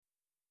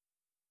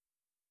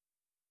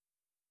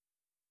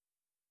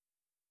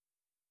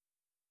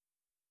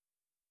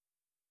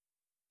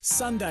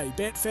Sunday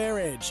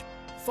Betfair Edge.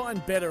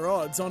 Find better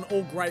odds on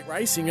all great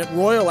racing at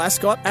Royal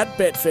Ascot at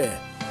Betfair.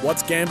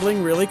 What's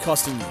gambling really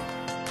costing you?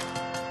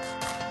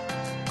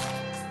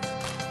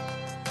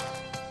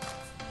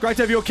 Great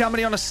to have your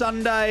company on a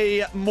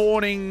Sunday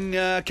morning.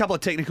 A couple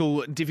of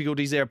technical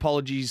difficulties there.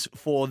 Apologies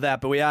for that.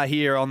 But we are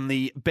here on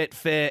the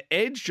Betfair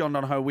Edge. John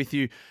Donohoe with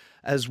you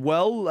as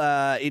well.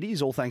 It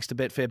is all thanks to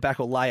Betfair. Back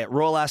or lay at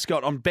Royal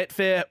Ascot on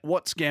Betfair.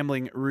 What's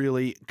gambling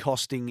really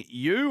costing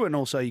you? And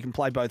also you can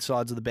play both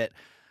sides of the bet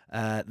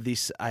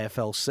this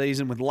AFL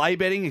season with lay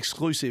betting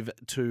exclusive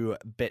to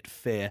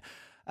Betfair.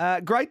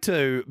 Great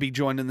to be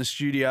joined in the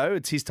studio.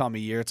 It's his time of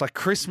year. It's like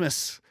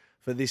Christmas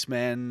for this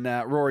man.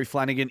 Rory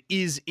Flanagan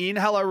is in.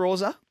 Hello,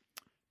 Rosa.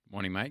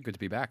 Morning, mate. Good to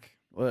be back.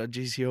 Well,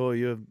 geez,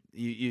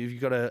 you've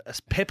got a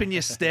pep in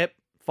your step.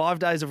 5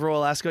 days of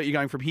Royal Ascot. You're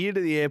going from here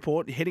to the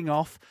airport, heading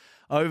off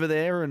over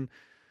there, and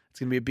it's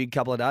going to be a big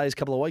couple of days,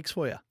 couple of weeks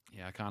for you.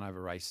 Yeah, I can't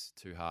over race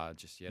too hard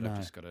just yet. No. I've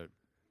just got to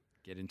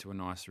get into a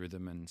nice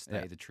rhythm and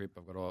stay the trip.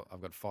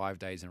 I've got 5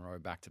 days in a row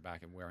back to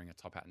back and wearing a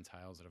top hat and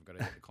tails that I've got to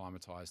get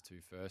acclimatized to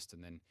first,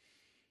 and then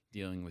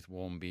dealing with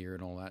warm beer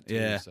and all that too.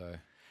 Yeah. So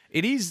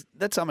it is.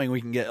 That's something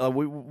we can get.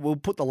 We'll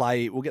put the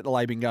lay. We'll get the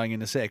lay bin going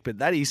in a sec. But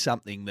that is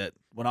something that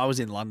when I was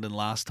in London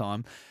last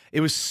time,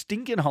 it was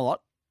stinking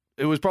hot.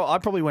 It was. I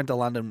probably went to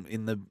London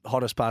in the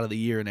hottest part of the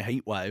year in a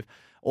heat wave.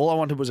 All I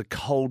wanted was a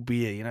cold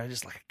beer,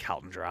 just like a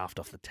Carlton Draft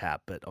off the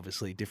tap, but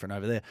obviously different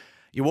over there.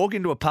 You walk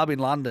into a pub in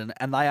London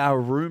and they are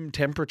room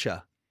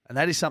temperature, and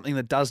that is something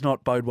that does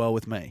not bode well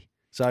with me.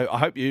 So I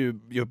hope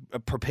you're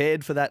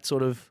prepared for that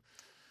sort of.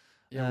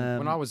 yeah,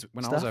 when I was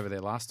over there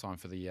last time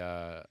for the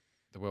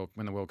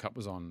World Cup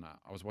was on,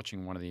 I was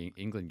watching one of the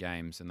England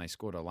games and they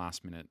scored a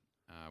last minute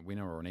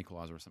winner or an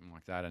equaliser or something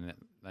like that, and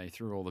they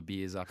threw all the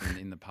beers up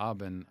in the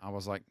pub, and I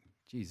was like,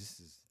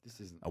 geez, this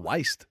is A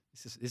waste.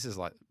 This is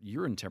like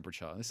urine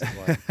temperature. This is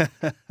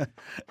like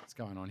what's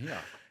going on here?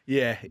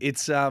 Yeah, it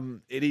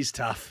is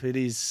tough. It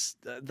is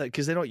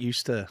because they're not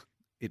used to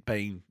it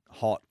being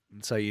hot,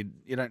 and so you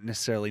don't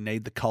necessarily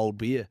need the cold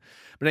beer.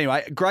 But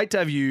anyway, great to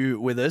have you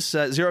with us.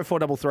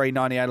 0433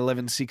 98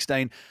 11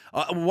 16.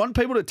 I want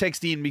people to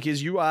text in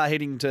because you are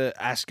heading to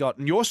Ascot,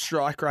 and your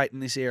strike rate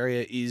in this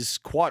area is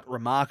quite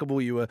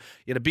remarkable. You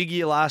had a big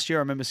year last year.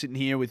 I remember sitting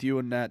here with you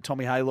and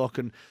Tommy Haylock,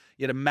 and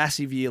you had a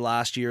massive year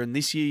last year, and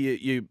this year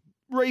you're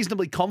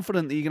reasonably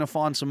confident that you're going to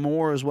find some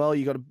more as well.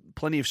 You've got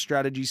plenty of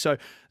strategy. So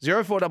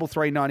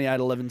 0433 98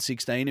 11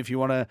 16. If you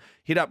want to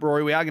hit up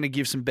Rory, we are going to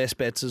give some best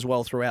bets as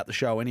well throughout the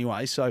show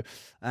anyway. So,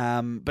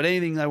 but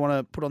anything they want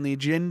to put on the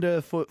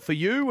agenda for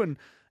you, and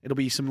it'll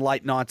be some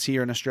late nights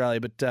here in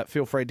Australia, but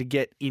feel free to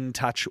get in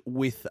touch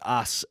with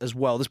us as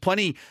well. There's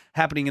plenty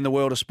happening in the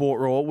world of sport,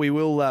 Raw. We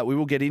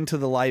will get into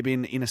the lay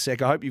bin in a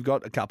sec. I hope you've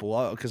got a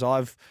couple, because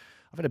I've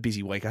had a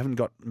busy week. I haven't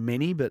got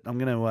many, but I'm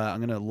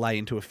gonna lay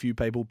into a few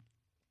people.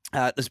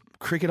 There's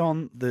cricket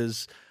on,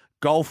 there's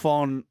golf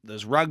on,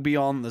 there's rugby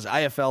on, there's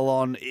AFL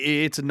on.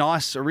 It's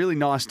a really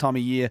nice time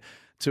of year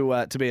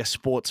to be a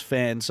sports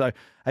fan. So,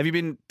 have you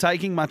been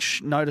taking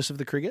much notice of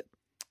the cricket?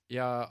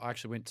 Yeah, I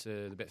actually went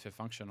to the Betfair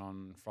function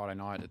on Friday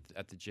night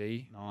at the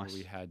G. Nice.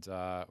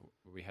 Where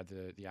we had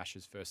the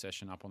Ashes first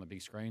session up on the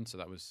big screen, so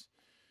that was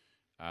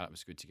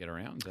good to get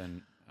around,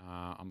 and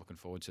I'm looking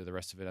forward to the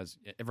rest of it. As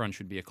everyone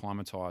should be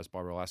acclimatised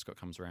by Royal Ascot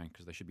comes around,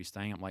 because they should be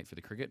staying up late for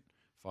the cricket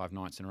 5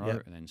 nights in a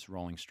row, and then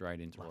rolling straight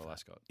into Royal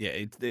Ascot. Yeah,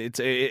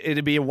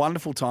 it'd be a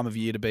wonderful time of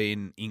year to be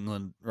in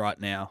England right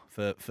now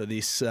for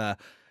this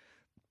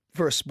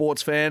for a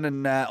sports fan,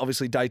 and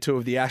obviously day 2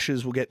 of the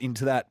Ashes. We'll get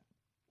into that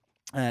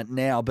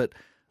now, but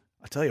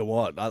I tell you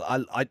what,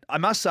 I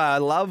must say I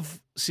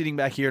love sitting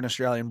back here in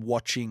Australia and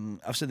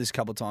watching. I've said this a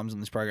couple of times on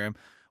this program.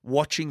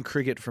 Watching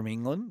cricket from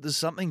England, there's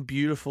something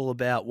beautiful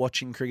about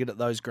watching cricket at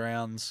those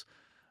grounds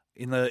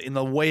in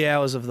the wee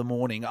hours of the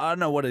morning. I don't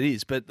know what it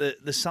is, but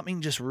there's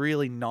something just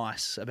really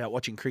nice about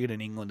watching cricket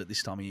in England at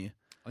this time of year.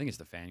 I think it's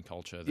the fan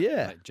culture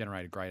that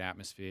generate a great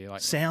atmosphere.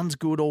 Like, sounds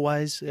good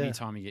always. Yeah.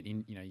 Anytime you get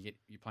in,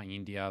 you're playing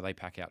India, they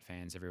pack out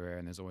fans everywhere,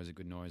 and there's always a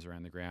good noise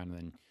around the ground. And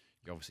then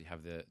you obviously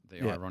have the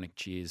ironic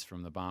cheers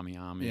from the Barmy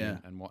Army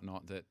and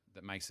whatnot that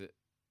makes it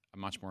a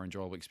much more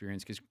enjoyable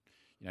experience, because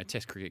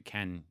Test cricket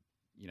can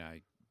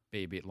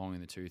be a bit long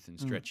in the tooth and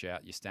stretch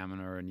out your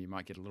stamina, and you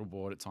might get a little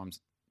bored at times.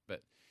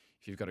 But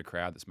if you've got a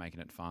crowd that's making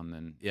it fun,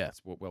 then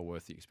it's well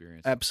worth the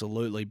experience.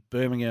 Absolutely.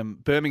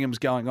 Birmingham's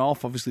going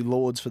off. Obviously,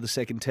 Lords for the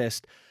second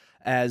test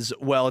as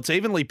well. It's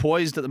evenly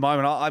poised at the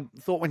moment. I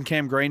thought when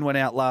Cam Green went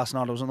out last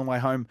night, I was on the way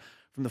home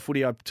from the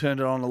footy, I turned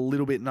it on a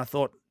little bit, and I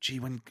thought, gee,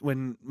 when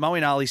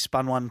Moeen Ali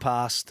spun one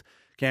past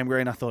Cam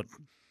Green, I thought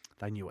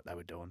they knew what they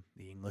were doing,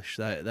 the English.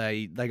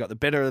 They got the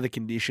better of the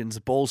conditions.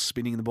 The ball's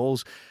spinning, the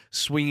ball's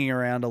swinging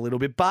around a little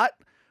bit. But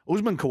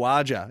Usman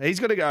Khawaja, he's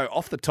got to go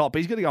off the top.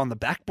 He's got to go on the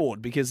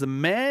backboard, because the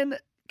man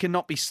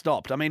cannot be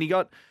stopped. I mean, he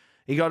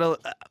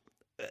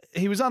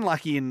was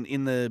unlucky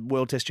in the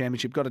World Test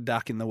Championship, got a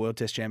duck in the World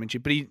Test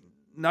Championship, but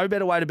no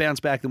better way to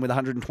bounce back than with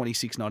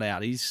 126 not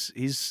out.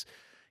 His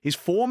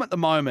form at the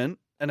moment,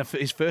 and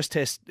his first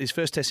test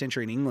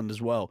century in England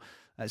as well.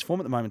 His form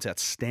at the moment is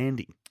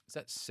outstanding. Is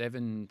that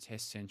 7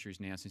 Test centuries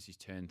now since he's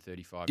turned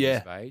 35 Yeah.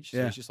 years of age? So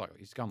Yeah.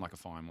 he's gone like a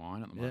fine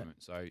wine at the moment.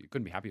 So you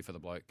couldn't be happier for the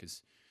bloke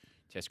because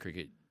Test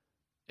cricket,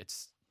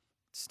 it's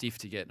stiff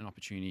to get an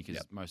opportunity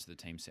because most of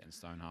the team's set in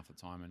stone half the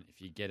time. And if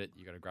you get it,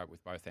 you got to grab it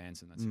with both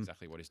hands. And that's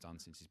exactly what he's done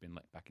since he's been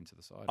let back into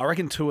the side. I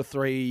reckon 2 or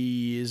 3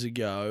 years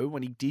ago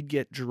when he did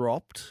get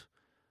dropped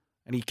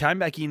and he came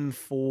back in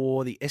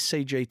for the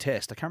SCG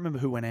test. I can't remember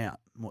who went out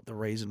and what the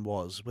reason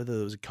was, whether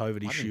there was a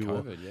COVID issue. Might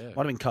have been COVID,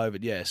 Might have been COVID,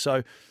 yeah.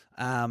 So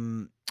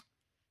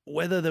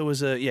whether there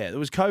was there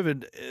was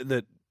COVID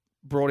that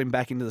brought him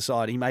back into the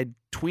side. He made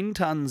twin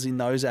tons in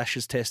those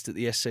Ashes tests at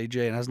the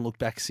SCG and hasn't looked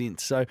back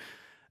since. So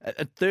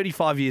at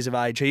 35 years of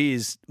age, he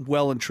is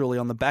well and truly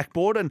on the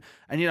backboard. And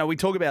we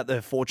talk about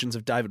the fortunes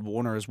of David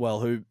Warner as well,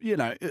 who,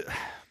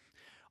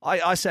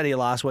 I sat here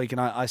last week and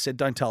I said,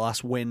 don't tell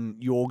us when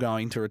you're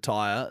going to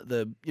retire.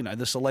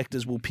 The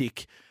selectors will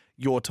pick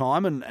your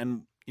time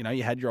and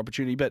you had your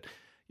opportunity. But,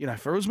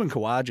 for Usman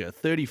Khawaja,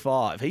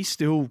 35, he's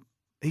still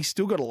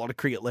got a lot of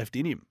cricket left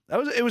in him.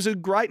 It was a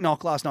great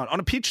knock last night on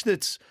a pitch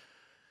that's,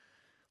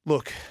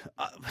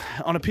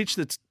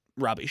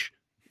 rubbish.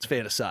 It's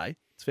fair to say.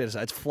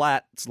 It's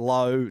flat, it's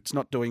low, it's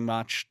not doing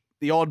much.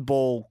 The odd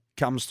ball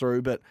comes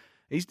through, but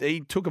he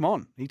took him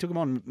on. He took him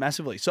on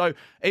massively. So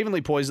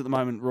evenly poised at the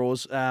moment,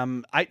 Raws.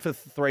 8 for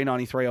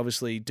 393,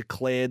 obviously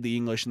declared the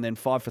English, and then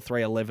 5 for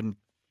 311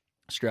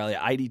 Australia,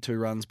 82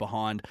 runs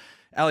behind.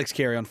 Alex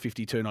Carey on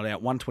 52 not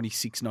out,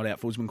 126 not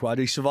out for Usman Khawaja.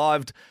 He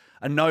survived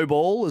a no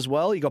ball as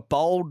well. He got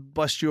bowled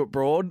by Stuart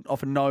Broad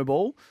off a no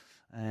ball.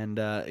 And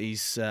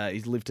he's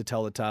lived to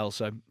tell the tale,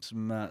 so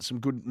some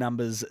good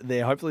numbers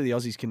there. Hopefully the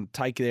Aussies can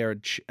take their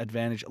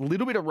advantage. A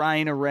little bit of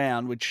rain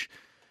around, which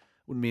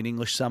wouldn't be an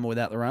English summer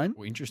without the rain.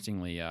 Well,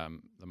 interestingly,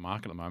 the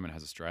market at the moment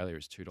has Australia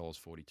as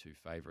 $2.42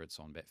 favourites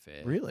on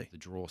Betfair. Really? The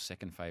draw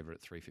second favourite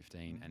at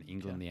 $3.15, and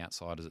England the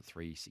outsiders at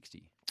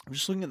 $3.60. I'm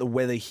just looking at the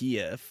weather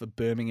here for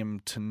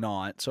Birmingham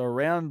tonight. So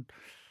around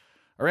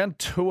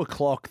 2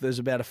 o'clock, there's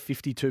about a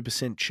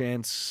 52%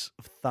 chance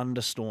of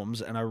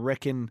thunderstorms, and I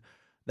reckon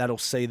that'll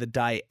see the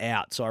day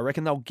out. So I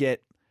reckon they'll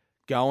get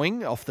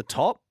going off the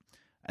top,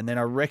 and then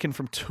I reckon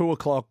from 2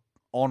 o'clock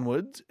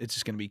onwards, it's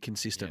just going to be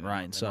consistent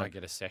rain. So I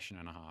get a session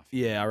and a half.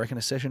 Yeah, I reckon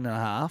a session and a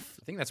half.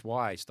 I think that's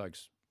why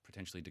Stokes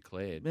potentially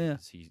declared. Yeah.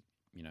 Because he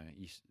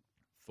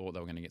thought they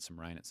were going to get some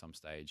rain at some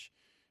stage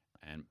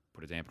and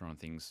put a dampener on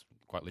things,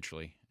 quite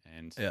literally,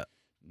 and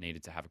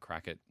needed to have a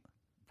crack at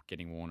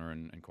getting Warner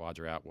and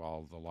Khawaja out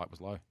while the light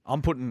was low.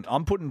 I'm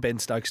putting Ben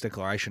Stokes'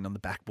 declaration on the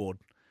backboard.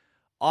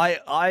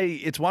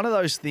 It's one of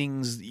those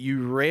things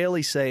you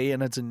rarely see,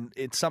 and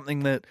it's something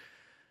that,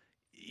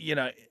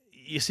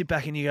 you sit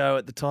back and you go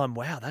at the time,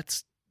 wow,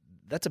 that's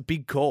a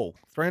big call.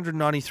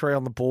 393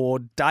 on the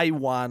board, day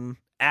one,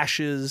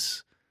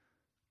 Ashes,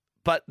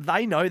 but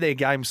they know their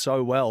game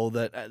so well,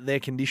 that they're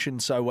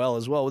conditioned so well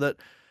as well, that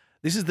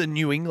this is the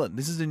new England.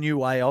 This is the new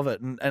way of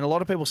it. And a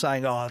lot of people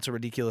saying, oh, it's a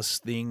ridiculous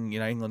thing,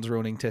 England's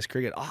ruining Test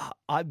cricket.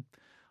 I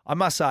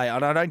must say,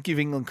 and I don't give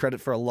England credit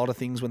for a lot of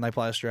things when they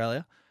play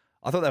Australia.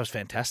 I thought that was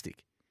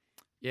fantastic.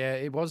 Yeah,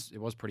 it was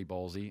pretty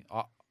ballsy.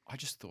 I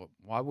just thought,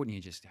 why wouldn't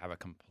you just have a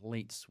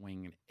complete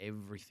swing and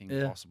everything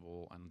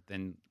possible, and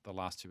then the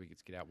last 2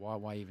 wickets get out?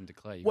 Why even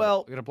declare? We've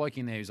got a bloke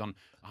in there who's on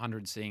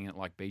 100 seeing it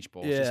like beach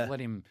balls. Yeah. Just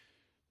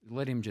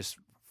let him just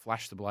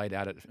flash the blade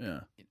at it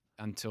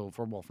until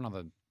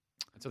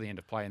the end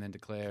of play, and then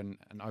declare and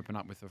open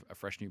up with a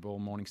fresh new ball,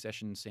 morning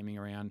session, seaming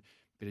around,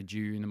 bit of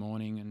dew in the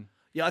morning, and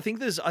I think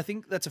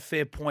that's a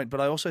fair point,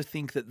 but I also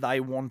think that they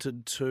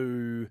wanted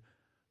to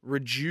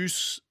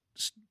reduce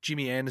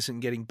Jimmy Anderson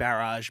getting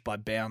barraged by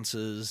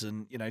bouncers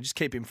and, just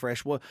keep him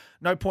fresh. Well,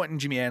 no point in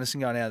Jimmy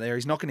Anderson going out there.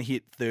 He's not going to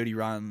hit 30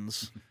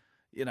 runs.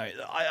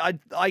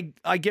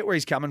 I get where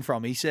he's coming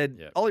from. He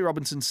said, Ollie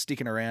Robinson's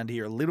sticking around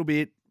here a little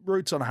bit.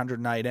 Root's on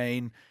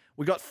 118.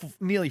 We got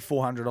nearly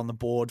 400 on the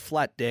board,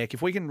 flat deck.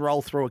 If we can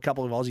roll through a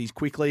couple of Aussies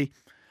quickly,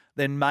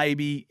 then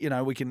maybe,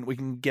 we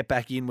can get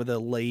back in with a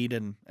lead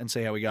and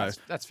see how we go.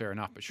 That's fair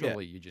enough, but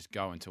surely you just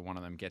go until one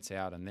of them gets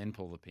out and then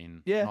pull the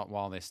pin, not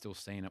while they're still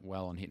seeing it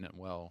well and hitting it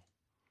well.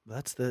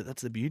 That's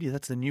the beauty.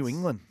 That's the New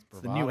England.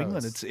 It's the New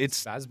England.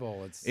 It's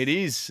baseball. It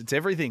is. It's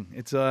everything.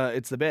 It's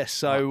the best.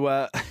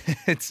 So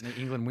it's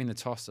England win the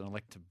toss and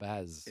elect to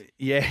baz.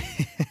 Yeah,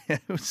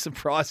 it was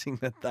surprising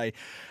that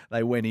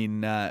they went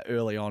in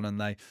early on and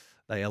they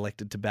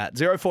elected to bat.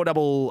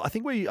 04 I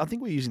think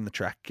we're using the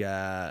track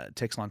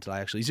text line today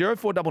actually.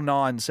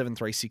 0499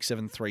 736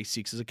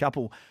 736. There's a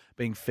couple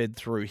being fed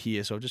through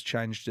here, so I've just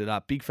changed it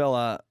up. Big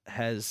fella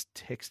has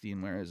text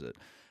in. Where is it?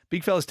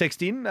 Big fella's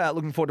text in.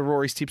 Looking forward to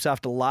Rory's tips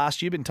after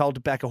last year. Been told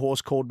to back a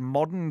horse called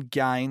Modern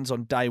Gains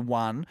on day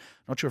one.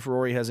 Not sure if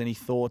Rory has any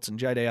thoughts. And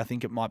JD, I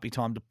think it might be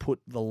time to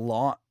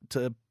lay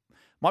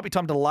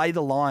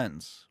the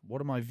Lions.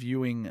 What am I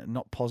viewing?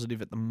 Not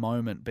positive at the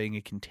moment, being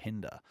a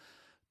contender.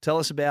 Tell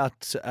us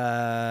about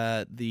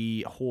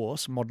the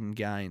horse, Modern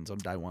Gains, on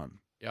day one.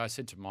 Yeah, I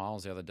said to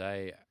Miles the other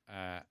day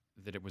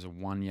that it was a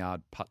 1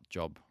 yard putt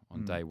job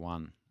on day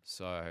one.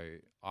 So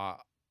I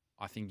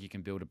I think you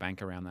can build a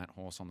bank around that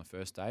horse on the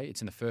first day.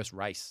 It's in the first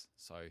race,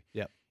 so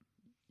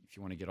if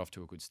you want to get off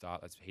to a good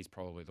start, he's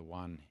probably the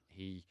one.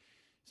 He's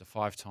a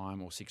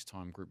 5-time or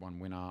 6-time Group 1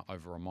 winner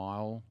over a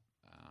mile.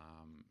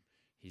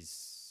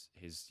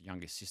 His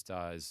youngest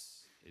sister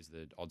is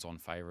the odds-on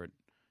favourite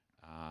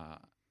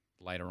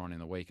later on in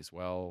the week as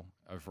well,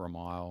 over a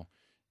mile.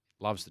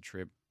 Loves the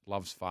trip,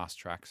 loves fast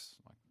tracks,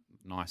 like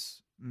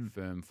nice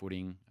firm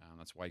footing.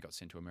 That's why he got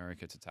sent to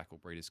America to tackle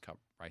Breeders' Cup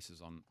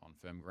races on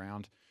firm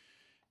ground.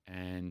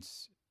 And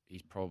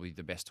he's probably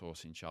the best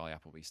horse in Charlie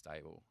Appleby's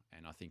stable.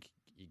 And I think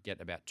you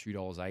get about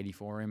 $2.80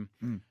 for him.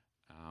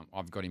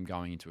 I've got him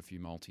going into a few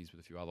multis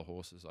with a few other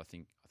horses. I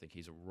think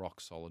he's a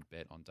rock solid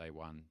bet on day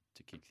one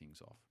to kick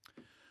things off.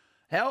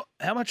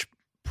 How much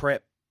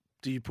prep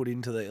do you put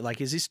into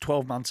is this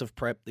 12 months of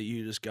prep that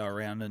you just go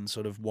around and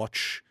sort of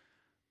watch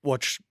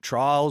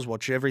trials,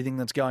 watch everything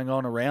that's going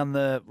on around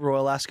the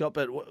Royal Ascot?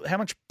 But how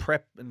much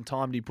prep and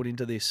time do you put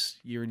into this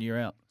year in, year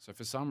out? So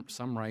for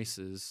some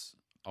races,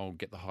 I'll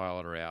get the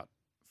highlighter out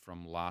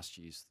from last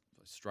year's,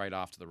 straight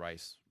after the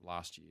race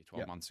last year,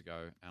 12 months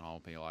ago, and I'll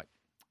be like,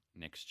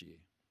 next year.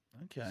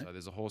 Okay. So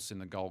there's a horse in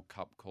the Gold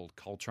Cup called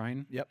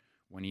Coltrane. Yep.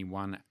 When he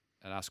won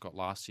at Ascot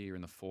last year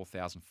in the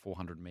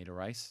 4,400 metre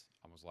race,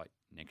 I was like,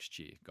 next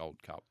year,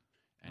 Gold Cup.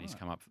 And he's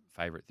come up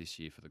favourite this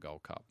year for the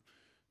Gold Cup.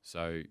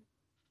 So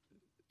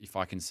if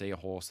I can see a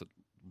horse that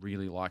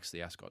really likes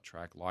the Ascot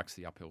track, likes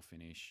the uphill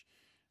finish,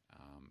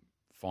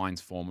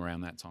 finds form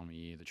around that time of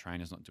year, the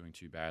trainer's not doing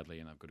too badly,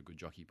 and they've got a good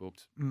jockey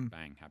booked,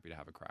 bang, happy to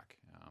have a crack.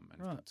 I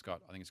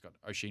think it's got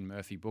Oisin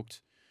Murphy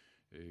booked,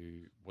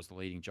 who was the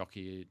leading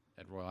jockey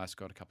at Royal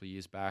Ascot a couple of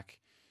years back.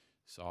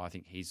 So I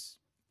think he's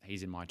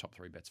in my top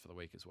 3 bets for the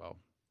week as well.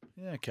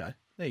 Yeah, okay.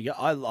 There you go.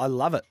 I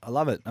love it. I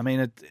love it. I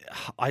mean,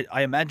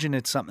 I imagine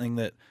it's something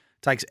that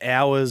takes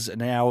hours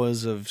and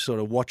hours of sort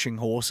of watching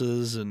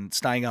horses and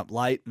staying up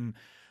late. And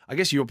I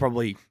guess you're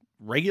probably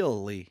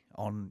regularly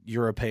on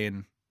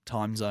European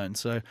time zone.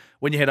 So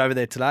when you head over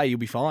there today, you'll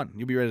be fine.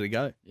 You'll be ready to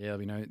go. Yeah,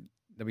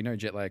 there'll be no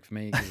jet lag for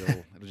me because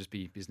it'll just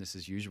be business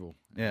as usual.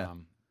 Yeah.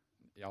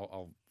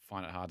 I'll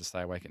find it hard to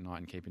stay awake at night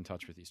and keep in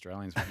touch with the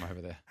Australians when I'm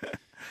over there.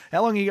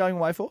 How long are you going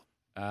away for?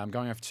 I'm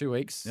going over 2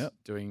 weeks. Yep.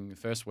 Doing the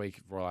first week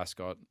of Royal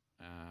Ascot.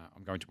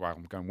 I'm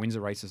going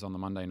Windsor races on the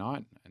Monday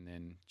night, and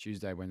then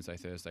Tuesday, Wednesday,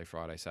 Thursday,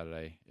 Friday,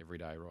 Saturday, every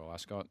day Royal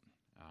Ascot.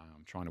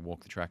 I'm trying to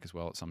walk the track as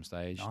well at some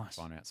stage. Nice.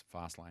 Find out some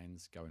fast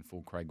lanes, go in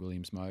full Craig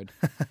Williams mode,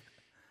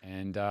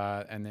 and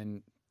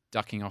then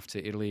ducking off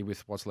to Italy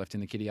with what's left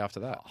in the kitty after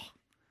that. Oh,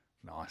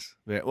 nice.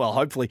 Yeah, well,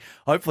 hopefully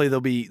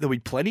there'll be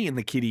plenty in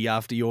the kitty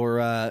after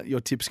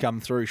your tips come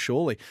through,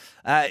 surely.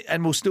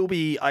 And we'll still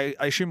be, I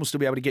assume we'll still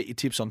be able to get your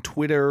tips on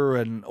Twitter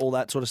and all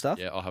that sort of stuff.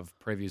 Yeah, I'll have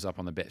previews up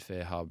on the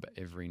Betfair hub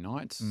every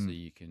night, so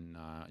you can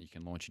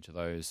launch into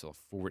those. So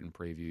full written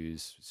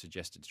previews,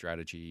 suggested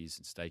strategies,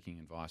 and staking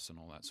advice, and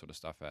all that sort of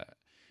stuff,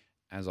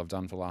 as I've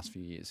done for the last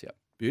few years. Yep.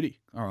 Beauty.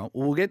 All right.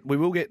 Well,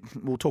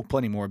 we'll talk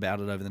plenty more about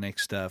it over the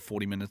next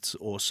 40 minutes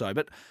or so.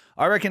 But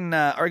I reckon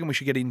we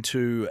should get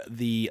into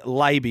the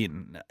lay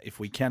bin, if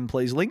we can,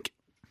 please, Link.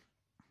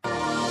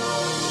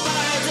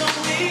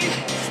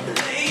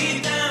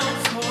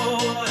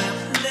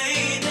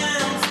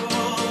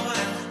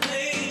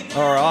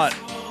 All right,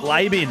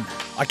 lay bin.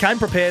 I came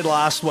prepared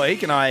last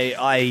week, and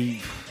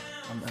I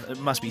it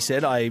must be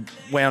said, I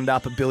wound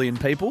up 1 billion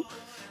people.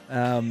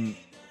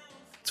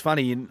 It's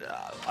funny.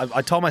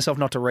 I told myself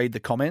not to read the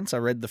comments. I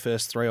read the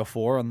first 3 or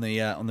 4 on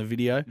the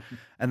video,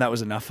 and that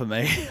was enough for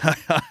me.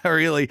 I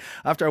really,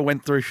 after I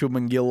went through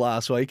Shubman Gill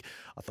last week,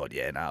 I thought,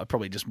 I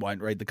probably just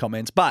won't read the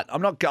comments. But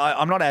I'm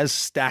not as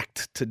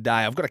stacked today.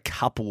 I've got a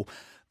couple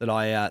that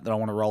I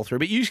want to roll through.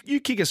 But you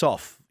kick us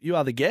off. You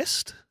are the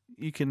guest.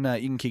 You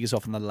can kick us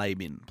off in the lay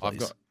bin,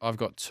 please. I've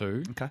got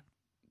 2. Okay.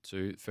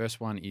 2. First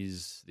one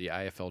is the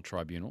AFL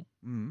Tribunal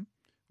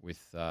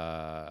with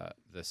the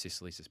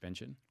Sicily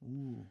suspension.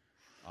 Ooh.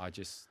 I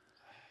just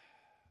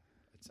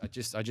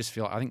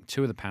feel, I think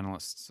 2 of the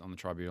panelists on the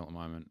tribunal at the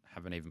moment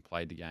haven't even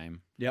played the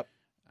game. Yep.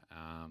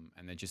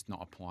 And they're just not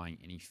applying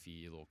any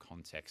feel or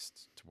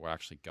context to what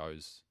actually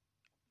goes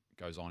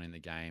on in the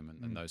game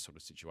and those sort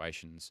of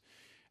situations.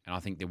 And I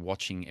think they're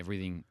watching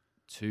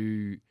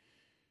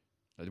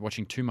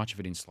watching too much of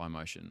it in slow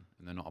motion,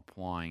 and they're not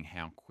applying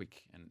how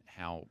quick and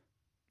how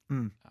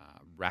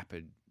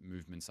rapid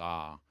movements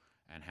are,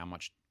 and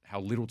how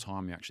little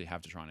time you actually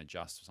have to try and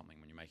adjust to something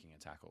when you're making a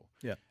tackle.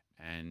 Yeah.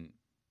 And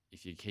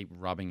if you keep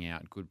rubbing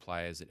out good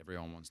players that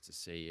everyone wants to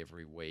see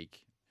every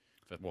week,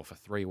 for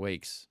 3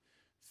 weeks,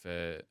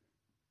 for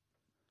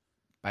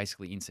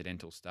basically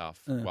incidental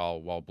stuff,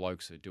 while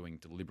blokes are doing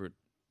deliberate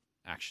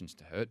actions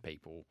to hurt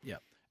people,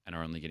 and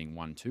are only getting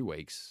 1-2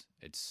 weeks,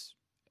 it's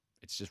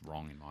just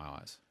wrong in my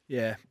eyes.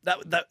 Yeah,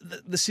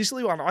 the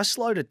Sicily one, I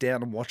slowed it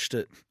down and watched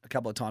it a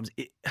couple of times.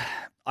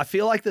 I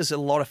feel like there's a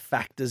lot of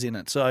factors in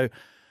it. So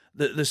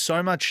there's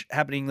so much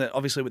happening that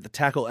obviously with the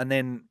tackle, and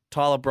then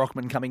Tyler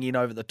Brockman coming in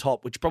over the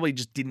top, which probably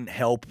just didn't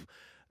help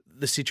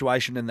the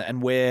situation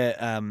and where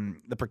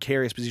the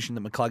precarious position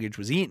that McCluggage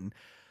was in.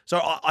 So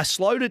I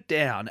slowed it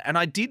down, and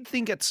I did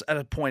think it's at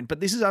a point,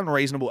 but this is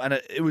unreasonable, and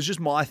it was just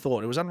my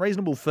thought. It was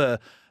unreasonable for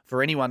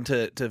anyone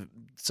to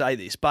say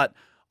this, but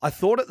I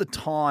thought at the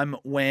time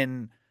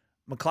when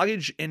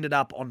McCluggage ended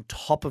up on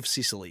top of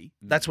Sicily,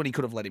 that's when he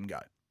could have let him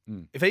go.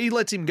 If he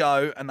lets him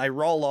go and they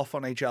roll off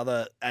on each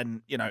other,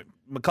 and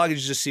McCluggage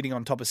is just sitting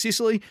on top of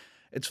Sicily,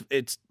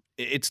 it's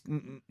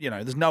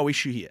there's no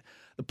issue here.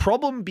 The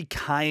problem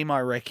became,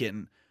 I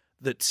reckon,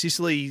 that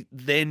Sicily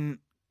then,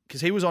 because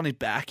he was on his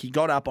back, he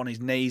got up on his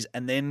knees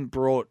and then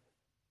brought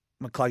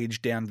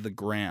McCluggage down to the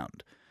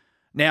ground.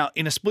 Now,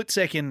 in a split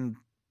second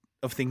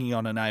of thinking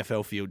on an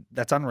AFL field,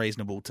 that's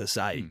unreasonable to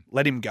say.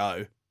 Let him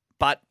go.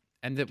 But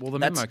the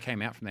memo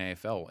came out from the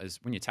AFL is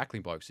when you're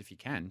tackling blokes, if you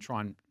can,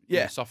 try and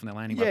soften their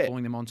landing by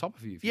pulling them on top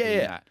of you if you're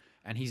doing that.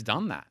 And he's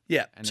done that.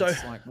 Yeah. And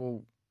it's like,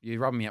 well, you're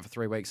rubbing me out for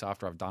 3 weeks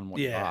after I've done what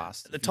you've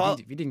asked.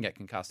 If you didn't get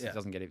concussed, he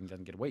doesn't get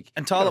a week.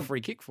 And you got a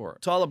free kick for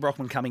it. Tyler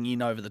Brockman coming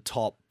in over the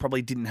top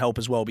probably didn't help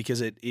as well,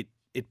 because it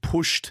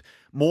pushed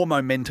more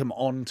momentum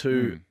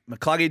onto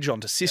McCluggage,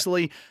 onto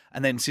Sicily,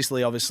 and then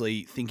Sicily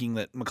obviously thinking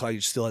that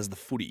McCluggage still has the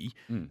footy,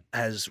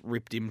 has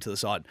ripped him to the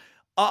side.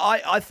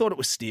 I thought it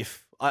was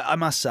stiff. I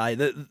must say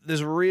that there's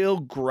a real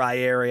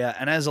grey area,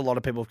 and as a lot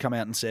of people have come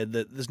out and said,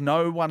 that there's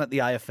no one at the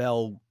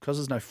AFL, because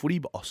there's no footy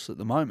boss at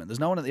the moment, there's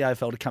no one at the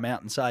AFL to come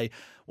out and say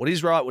what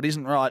is right, what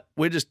isn't right.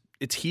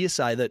 It's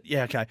hearsay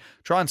that,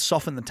 try and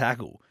soften the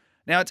tackle.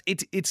 Now,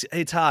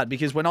 it's hard,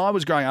 because when I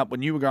was growing up,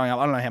 when you were growing up,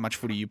 I don't know how much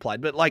footy you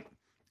played, but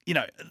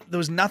there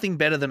was nothing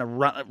better than a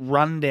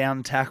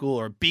run-down tackle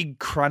or a big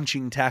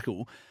crunching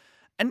tackle.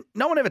 And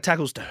no one ever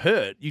tackles to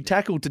hurt. You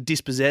tackle to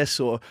dispossess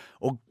or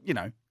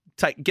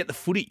get the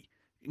footy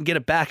and get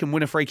it back and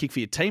win a free kick for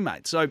your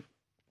teammates. So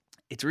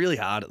it's really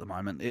hard at the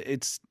moment.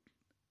 It's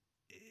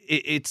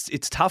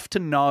tough to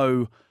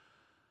know,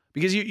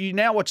 because you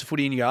now watch the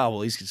footy and you go, oh,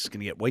 well, he's just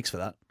going to get weeks for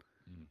that.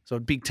 So a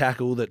big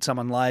tackle that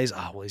someone lays,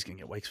 oh, well, he's going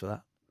to get weeks for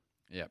that.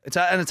 Yeah.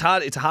 It's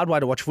hard. It's a hard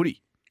way to watch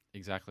footy.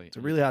 Exactly. It's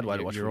a really hard way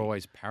to watch You're footy.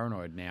 always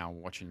paranoid now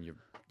watching your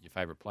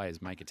favourite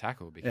players make a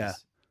tackle,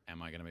 because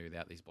am I going to be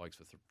without these blokes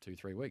for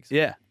 2-3 weeks?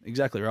 Yeah,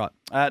 exactly right.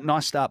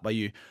 Nice start by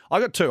you. I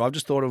got two. I've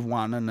just thought of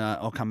one, and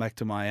I'll come back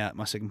to my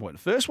second point.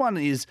 The first one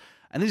is,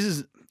 and this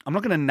is, I'm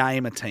not going to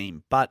name a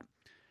team, but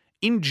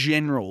in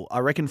general, I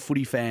reckon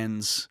footy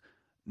fans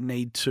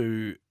need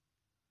to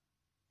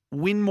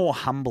win more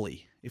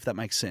humbly, if that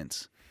makes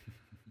sense.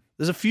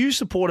 There's a few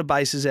supporter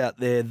bases out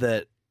there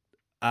that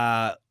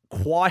are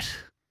quite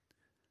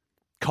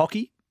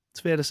cocky, it's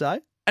fair to say,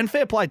 and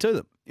fair play to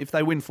them. If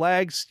they win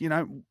flags,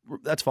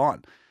 that's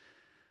fine.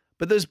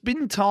 But there's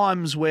been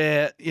times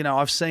where,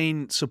 I've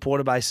seen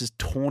supporter bases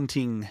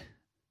taunting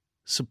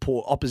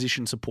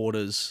opposition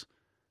supporters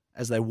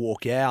as they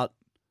walk out,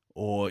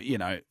 or,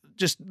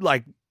 just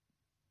like,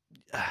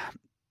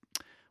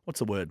 what's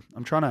the word?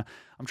 I'm trying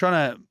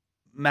to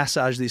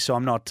massage this so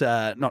I'm not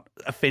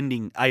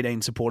offending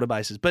 18 supporter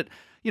bases, but,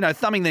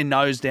 thumbing their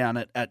nose down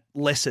at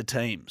lesser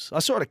teams. I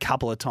saw it a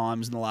couple of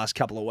times in the last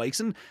couple of weeks,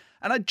 and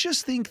I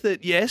just think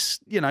that, yes,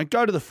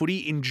 go to the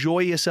footy, enjoy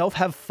yourself,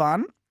 have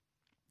fun,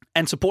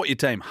 and support your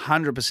team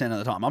 100% of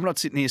the time. I'm not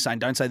sitting here saying,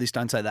 don't say this,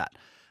 don't say that.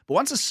 But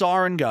once a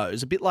siren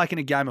goes, a bit like in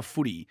a game of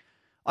footy,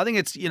 I think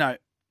it's,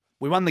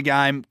 we won the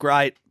game,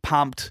 great,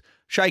 pumped,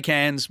 shake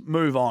hands,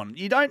 move on.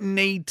 You don't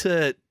need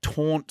to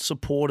taunt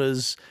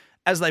supporters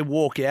as they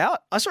walk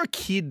out. I saw a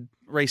kid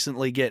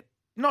recently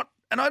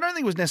and I don't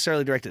think it was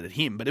necessarily directed at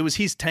him, but it was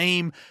his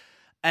team,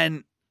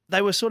 and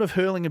they were sort of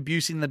hurling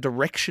abuse in the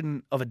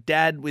direction of a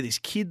dad with his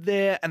kid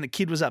there, and the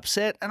kid was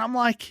upset. And I'm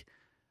like,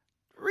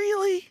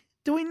 really?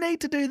 Do we need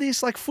to do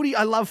this? Like, footy,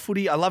 I love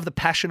footy. I love the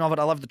passion of it.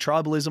 I love the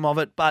tribalism of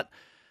it. But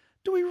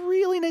do we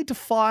really need to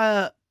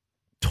fire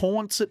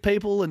taunts at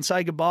people and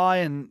say goodbye?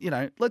 And,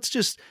 let's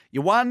just,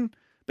 you won,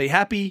 be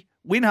happy,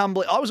 win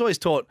humbly. I was always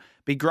taught,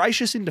 be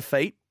gracious in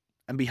defeat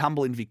and be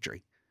humble in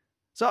victory.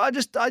 So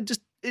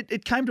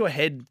it came to a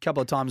head a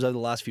couple of times over the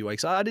last few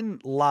weeks. I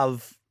didn't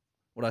love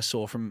what I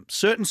saw from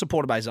certain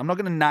supporter bases. I'm not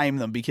going to name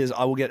them because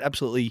I will get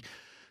absolutely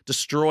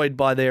destroyed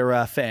by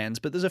their fans,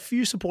 but there's a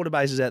few supporter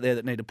bases out there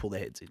that need to pull their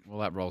heads in. Well,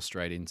 that rolls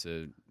straight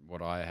into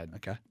what I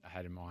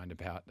had in mind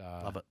about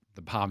Love it.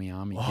 The Palmy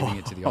Army giving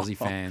it to the Aussie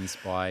fans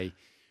by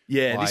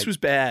this was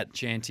bad.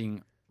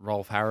 Chanting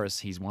Rolf Harris,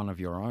 he's one of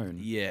your own.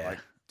 Yeah. Like,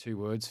 2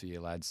 words for you,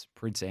 lads.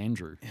 Prince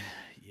Andrew.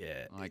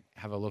 Yeah. Like,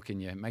 have a look in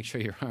you. Make sure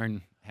your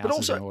own house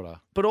is in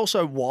order. But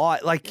also why?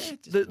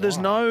 Like, there's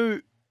no...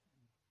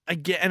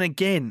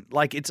 Again,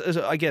 like,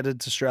 I get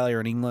it's Australia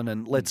and England,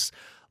 and let's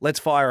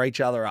fire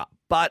each other up.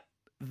 But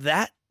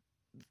that,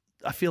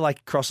 I feel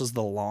like, crosses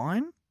the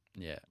line.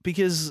 Yeah.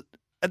 Because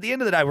at the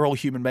end of the day, we're all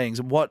human beings,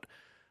 and what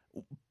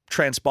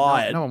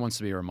transpired... No one wants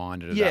to be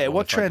reminded of that. Yeah,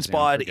 what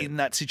transpired in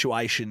that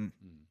situation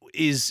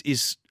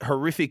is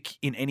horrific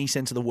in any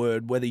sense of the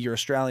word, whether you're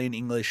Australian,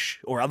 English,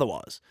 or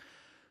otherwise.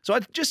 So I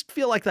just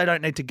feel like they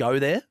don't need to go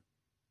there,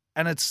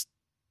 and it's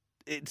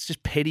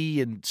just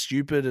petty and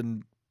stupid,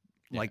 and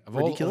like of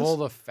ridiculous. All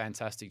the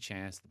fantastic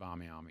chance the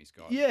Barmy Army's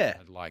got. Yeah.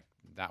 Like,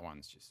 that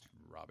one's just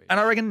rubbish. And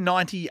I reckon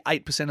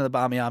 98% of the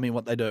Barmy Army,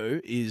 what they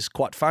do is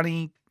quite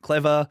funny,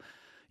 clever.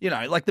 You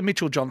know, like the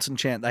Mitchell Johnson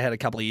chant they had a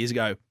couple of years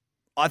ago,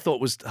 I thought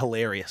was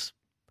hilarious.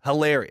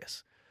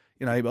 Hilarious.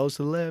 You know, he bowls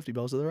to the left, he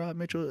bowls to the right.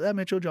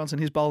 Mitchell Johnson,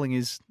 his bowling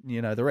is,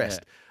 you know, the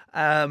rest.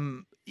 Yeah.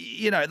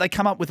 You know, they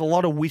come up with a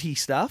lot of witty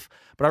stuff,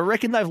 but I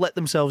reckon they've let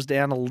themselves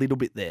down a little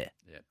bit there.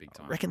 Yeah, big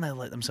time. I reckon they've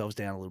let themselves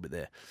down a little bit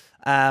there.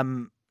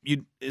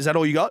 Is that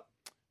all you got?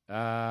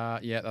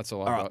 Yeah, that's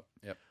all I've got.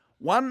 Yep.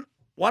 One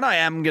I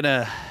am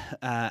gonna,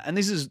 and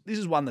this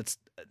is one that's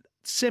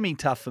semi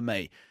tough for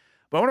me,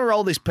 but I want to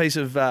roll this piece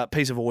of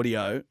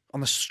audio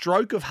on the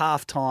stroke of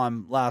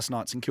halftime last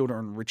night. St Kilda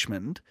and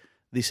Richmond.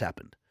 This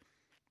happened.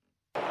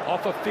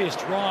 Off a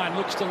fist, Ryan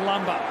looks to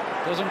lumber.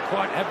 Doesn't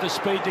quite have the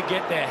speed to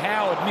get there.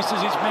 Howard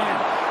misses his man.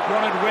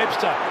 Ronald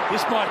Webster,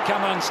 this might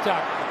come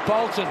unstuck.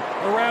 Bolton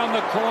around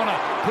the corner,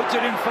 puts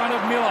it in front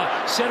of Miller,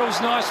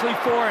 settles nicely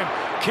for him,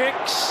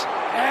 kicks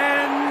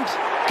and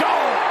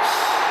goals.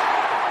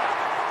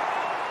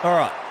 All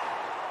right.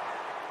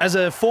 As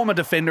a former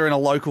defender in a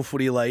local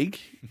footy league,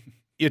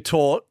 you're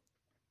taught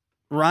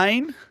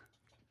rain,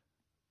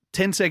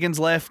 10 seconds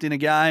left in a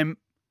game,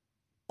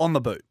 on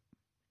the boot.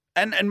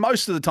 And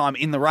most of the time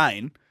in the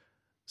rain,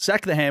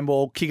 sack the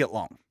handball, kick it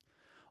long.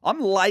 I'm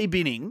lay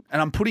binning,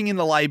 and I'm putting in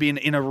the lay bin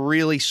in a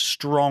really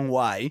strong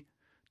way,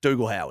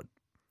 Dougal Howard.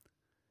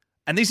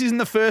 And this isn't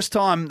the first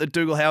time that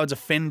Dougal Howard's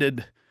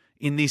offended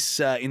in this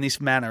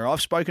manner.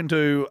 I've spoken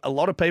to a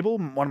lot of people.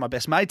 One of my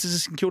best mates is a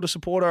St Kilda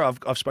supporter.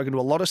 I've spoken to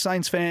a lot of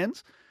Saints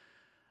fans.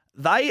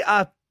 They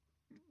are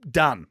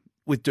done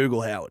with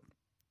Dougal Howard.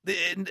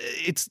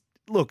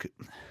 Look,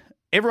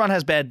 everyone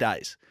has bad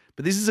days.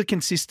 But this is a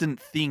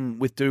consistent thing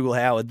with Dougal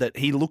Howard that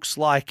he looks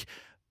like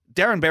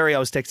Darren Berry. I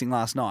was texting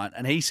last night,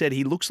 and he said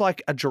he looks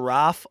like a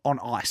giraffe on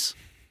ice.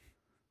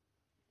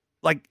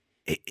 Like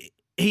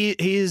he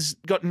has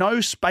got no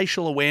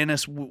spatial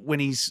awareness when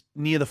he's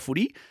near the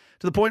footy,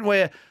 to the point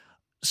where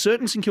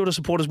certain St Kilda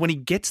supporters, when he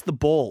gets the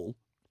ball,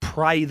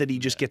 pray that he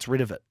just gets rid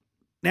of it.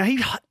 Now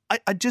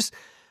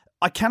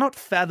I cannot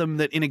fathom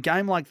that in a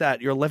game like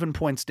that, you're 11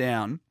 points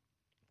down,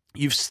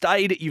 you've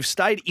stayed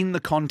in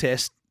the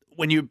contest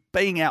when you're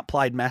being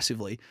outplayed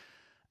massively,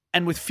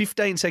 and with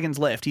 15 seconds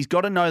left, he's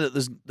got to know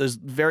that there's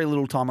very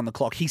little time on the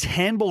clock. He's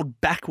handballed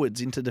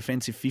backwards into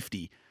defensive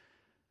 50.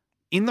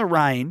 In the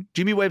rain,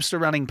 Jimmy Webster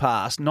running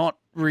past, not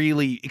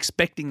really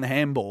expecting the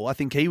handball. I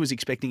think he was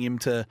expecting him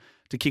to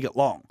kick it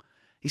long.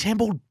 He's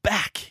handballed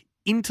back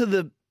into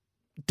the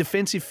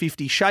defensive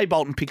 50. Shea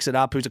Bolton picks it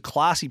up, who's a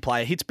classy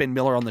player, hits Ben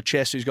Miller on the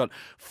chest, who's got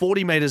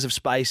 40 metres of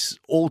space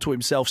all to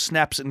himself,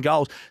 snaps and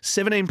goals.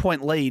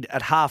 17-point lead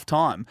at half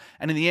time.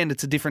 And in the end,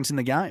 it's a difference in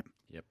the game.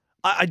 Yep.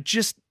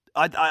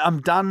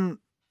 I'm done.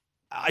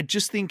 I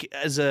just think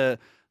as a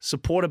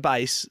supporter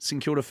base,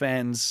 St Kilda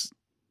fans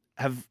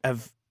have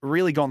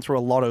really gone through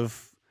a lot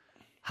of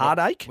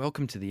heartache.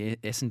 Welcome to the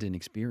Essendon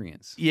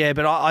experience. Yeah,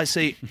 but I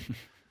see...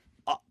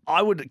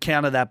 I would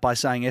counter that by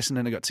saying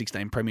Essendon have got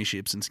 16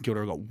 premierships and St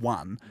Kilda have got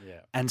 1. Yeah.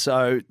 And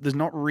so there's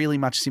not really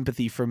much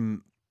sympathy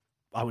from,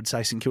 I would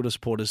say, St Kilda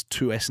supporters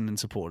to Essendon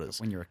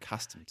supporters. When you're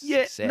accustomed to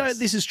success. success. No,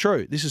 this is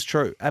true. This is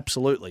true.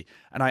 Absolutely.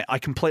 And I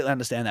completely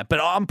understand that. But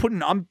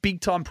I'm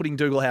big time putting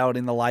Dougal Howard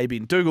in the lay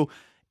bin. Dougal,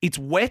 it's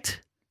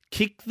wet.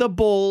 Kick the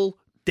ball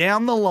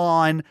down the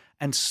line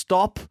and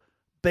stop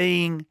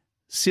being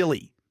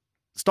silly.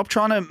 Stop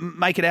trying to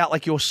make it out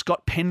like you're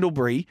Scott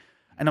Pendlebury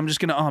and I'm just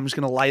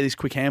gonna lay this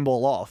quick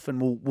handball off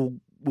and we'll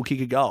kick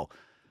a goal.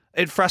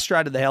 It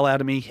frustrated the hell out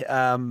of me.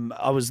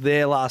 I was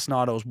there last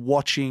night. I was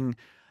watching,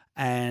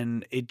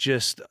 and it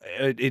just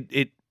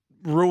it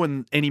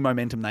ruined any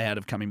momentum they had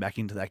of coming back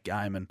into that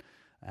game. And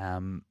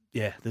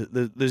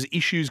there's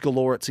issues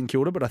galore at St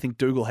Kilda, but I think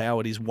Dougal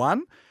Howard is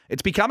one.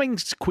 It's becoming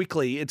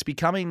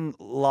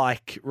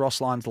like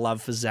Ross Lyon's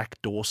love for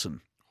Zach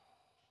Dawson.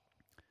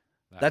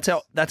 That's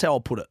how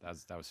I'll put it.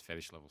 That was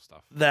fetish level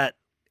stuff. That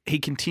he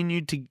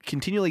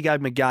continually gave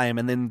him a game,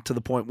 and then to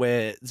the point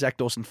where Zach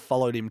Dawson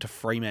followed him to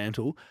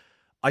Fremantle.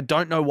 I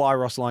don't know why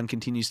Ross Lyon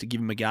continues to give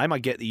him a game. I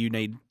get that you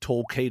need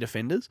tall key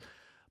defenders,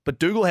 but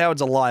Dougal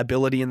Howard's a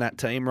liability in that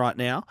team right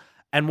now.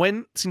 And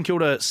when St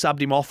Kilda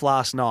subbed him off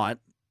last night,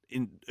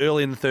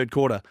 early in the third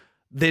quarter,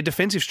 their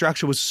defensive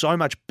structure was so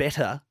much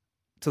better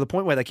to the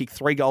point where they kicked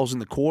 3 goals in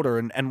the quarter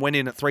and went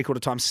in at three-quarter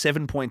time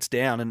 7 points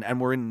down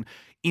and were in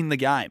the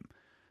game.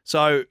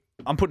 So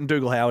I'm putting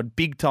Dougal Howard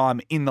big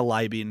time in the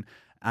lay bin.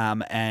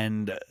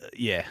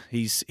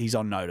 He's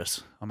on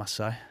notice, I must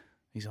say.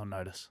 He's on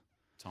notice.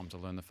 Time to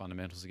learn the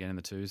fundamentals again in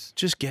the twos.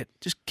 Just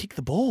kick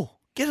the ball.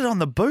 Get it on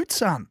the boot,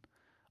 son.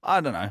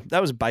 I don't know.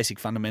 That was a basic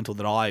fundamental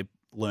that I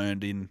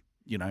learned in,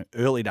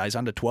 early days,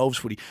 under 12s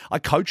footy. I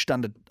coached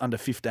under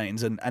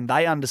 15s and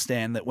they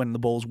understand that when the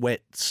ball's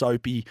wet,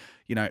 soapy,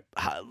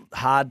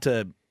 hard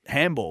to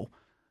handball,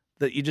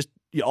 that you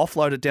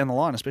offload it down the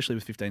line, especially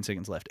with 15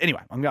 seconds left.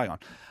 Anyway, I'm going on.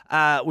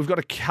 We've got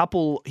a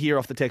couple here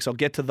off the text. I'll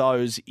get to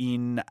those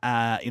in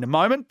a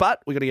moment,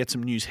 but we've got to get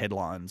some news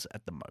headlines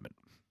at the moment.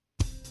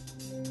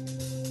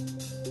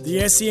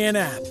 The SEN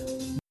app.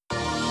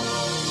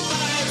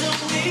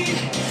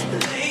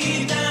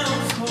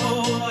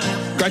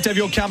 Great to have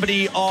your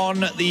company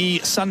on the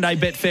Sunday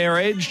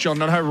Betfair Edge. John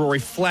Notto, Rory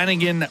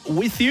Flanagan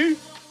with you.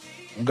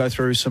 We'll go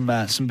through some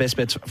best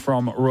bets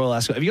from Royal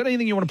Ascot. Have you got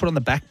anything you want to put on the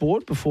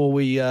backboard before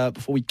we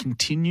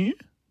continue?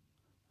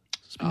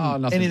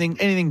 Nothing.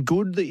 Anything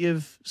good that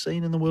you've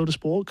seen in the world of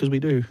sport? Because we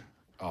do.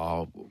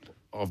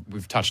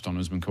 We've touched on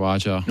Usman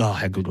Khawaja. Oh,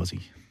 how good was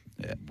he?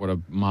 Yeah. What a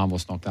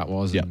marvellous knock that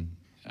was. Yep.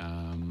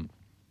 And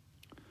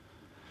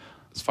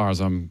as far as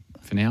I'm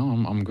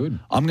good.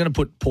 I'm going to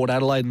put Port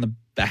Adelaide in the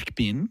back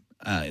bin.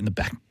 In the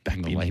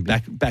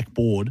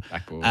backboard.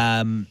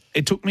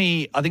 It took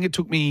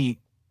me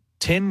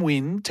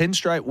 10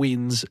 straight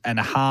wins and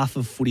a half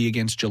of footy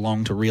against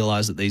Geelong to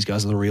realise that these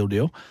guys are the real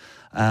deal.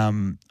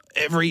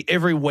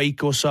 Every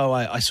week or so,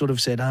 I sort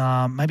of said,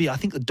 maybe I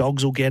think the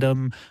Dogs will get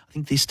them. I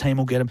think this team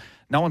will get them.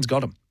 No one's got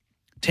them.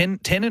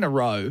 10 in a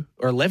row,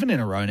 or 11 in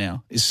a row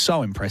now, is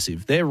so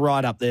impressive. They're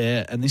right up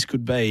there, and this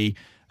could be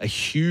a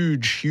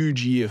huge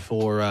year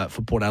for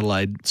Port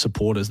Adelaide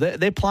supporters.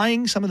 They're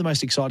playing some of the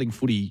most exciting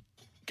footy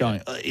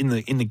going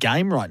in the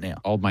game right now.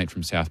 Old mate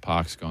from South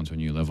Park's gone to a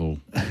new level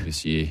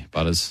this year,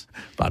 Butters.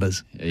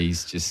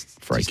 He's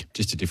just freak,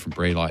 just a different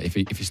breed. Like if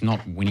he's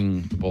not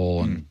winning the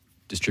ball and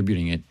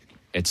distributing it,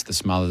 it's the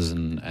smothers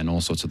and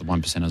all sorts of the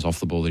 1%ers off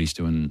the ball that he's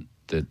doing.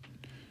 That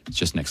it's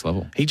just next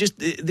level.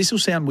 This will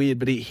sound weird,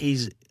 but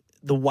he's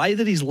the way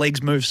that his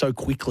legs move so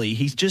quickly.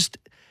 He's just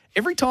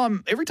every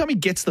time he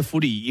gets the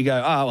footy, you go,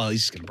 oh well,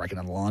 he's just going to break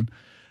another line.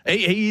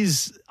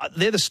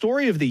 They're the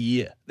story of the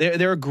year.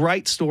 They're a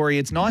great story.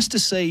 It's nice to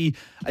see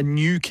a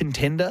new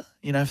contender.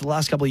 You know, for the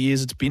last couple of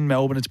years, it's been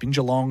Melbourne, it's been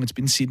Geelong, it's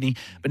been Sydney.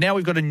 But now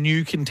we've got a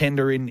new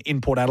contender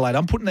in Port Adelaide.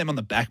 I'm putting them on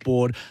the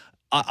backboard.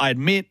 I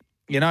admit,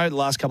 the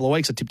last couple of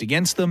weeks I tipped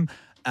against them,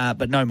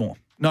 but no more,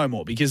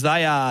 because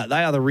they are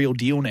the real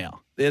deal now.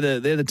 They're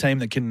the team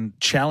that can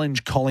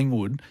challenge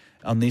Collingwood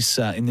on this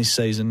in this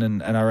season,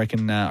 and I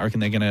reckon they're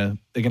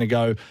gonna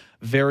go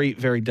very,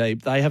 very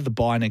deep. They have the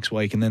bye next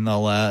week, and then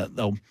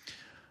they'll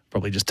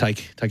probably just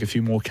take a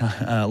few more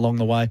along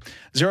the way.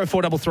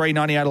 0433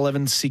 98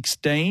 11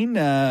 16.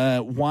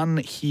 One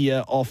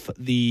here off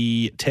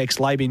the text.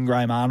 Laban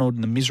Graham Arnold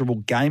and the miserable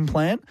game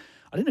plan.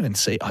 I didn't even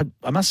see.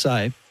 I must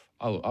say,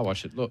 I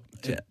watched it. Look,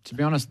 to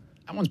be honest,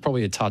 that one's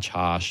probably a touch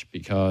harsh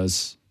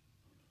because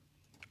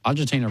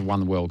Argentina have won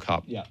the World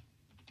Cup. Yeah,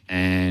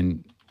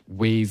 and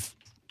we've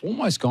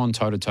almost gone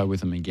toe-to-toe with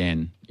them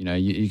again.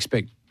 You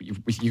expect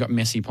you got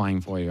Messi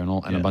playing for you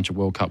and a bunch of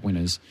World Cup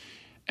winners,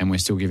 and we're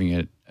still giving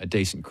it a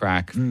decent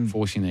crack,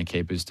 forcing their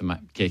keeper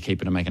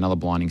to make another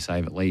blinding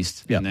save at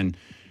least. Yep. And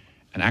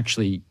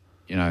actually,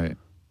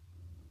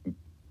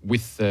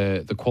 with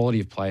the quality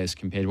of players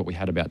compared to what we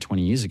had about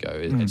 20 years ago,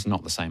 it's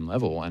not the same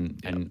level.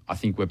 And I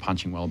think we're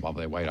punching well above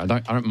their weight. I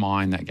don't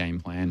mind that game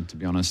plan, to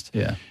be honest.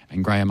 Yeah.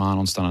 And Graham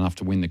Arnold's done enough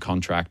to win the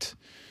contract.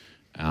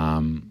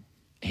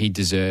 He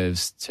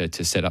deserves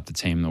to set up the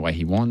team the way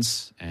he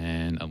wants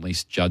and at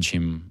least judge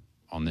him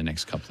on the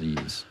next couple of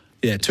years.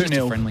 Yeah, it's 2-0.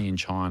 just friendly in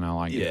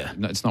China.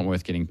 It's not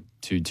worth getting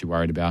too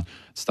worried about.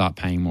 Start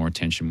paying more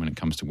attention when it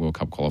comes to World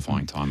Cup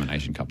qualifying time and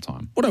Asian Cup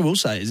time. What I will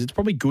say is it's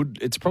probably good.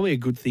 It's probably a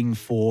good thing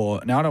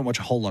for. Now I don't watch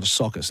a whole lot of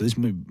soccer, so this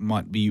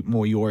might be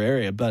more your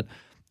area, but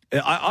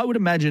I would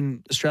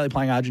imagine Australia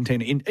playing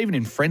Argentina, even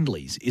in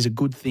friendlies, is a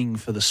good thing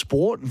for the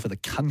sport and for the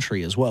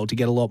country as well to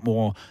get a lot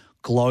more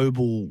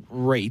global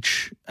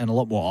reach and a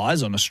lot more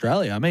eyes on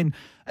Australia. I mean,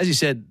 as you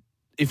said,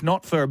 if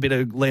not for a bit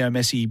of Leo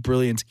Messi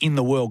brilliance in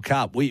the World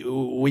Cup,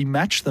 we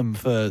matched them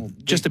for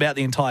just about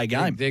the entire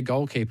game. Their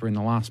goalkeeper in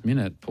the last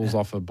minute pulls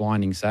off a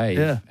blinding save.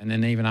 Yeah. And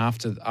then even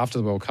after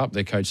the World Cup,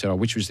 their coach said,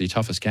 which was the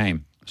toughest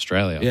game?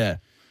 Australia. Yeah.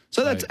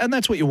 So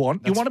that's what you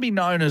want. You want to be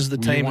known as the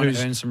team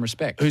who's earn some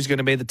respect. Who's going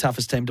to be the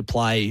toughest team to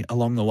play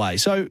along the way.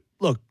 So,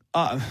 look,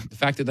 the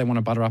fact that they want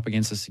to butter up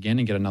against us again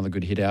and get another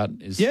good hit out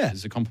is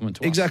a compliment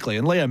to us. Exactly.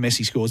 And Leo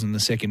Messi scores in the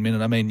second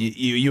minute. I mean,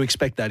 you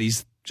expect that.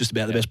 He's just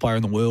about the best player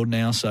in the world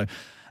now. So,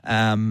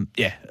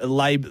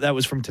 that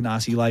was from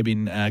Tanasi,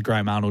 Laban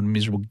Graham Arnold,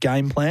 miserable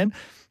game plan.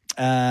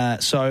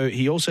 So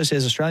he also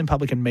says Australian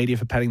public and media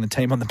for patting the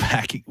team on the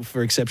back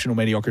for exceptional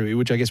mediocrity,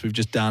 which I guess we've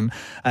just done.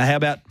 How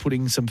about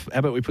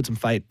we put some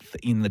faith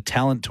in the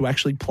talent to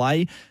actually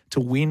play to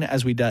win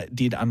as we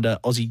did under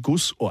Aussie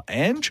Gus or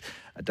Ange?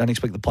 I don't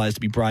expect the players to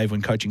be brave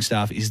when coaching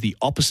staff is the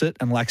opposite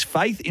and lacks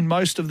faith in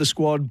most of the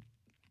squad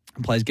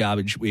and plays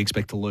garbage. We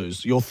expect to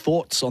lose. Your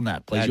thoughts on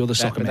that, please? You're the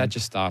soccer man. That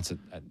just starts at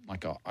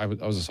I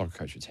was a soccer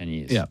coach for 10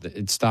 years. Yeah.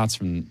 It starts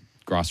from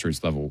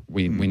grassroots level.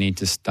 We need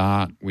to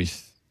start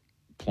with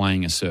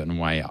playing a certain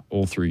way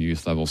all through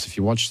youth levels. If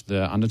you watch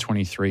the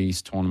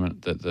under-23s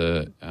tournament that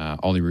the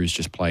Olyroos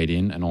just played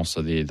in and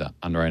also the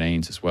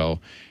under-18s as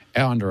well,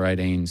 our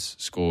under-18s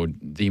scored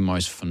the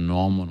most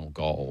phenomenal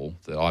goal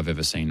that I've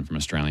ever seen from an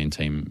Australian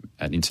team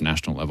at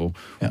international level,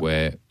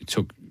 where it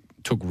took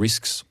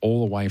risks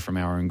all the way from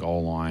our own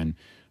goal line,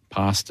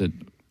 passed it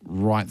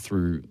right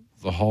through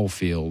the whole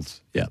field,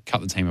 cut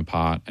the team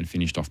apart and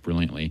finished off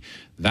brilliantly.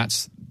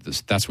 That's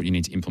that's what you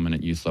need to implement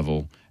at youth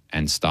level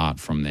and start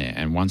from there.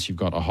 And once you've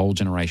got a whole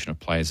generation of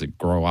players that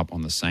grow up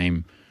on the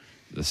same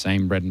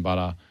bread and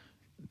butter,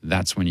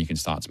 that's when you can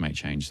start to make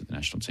changes at the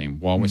national team.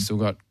 While we've still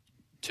got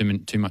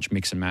too much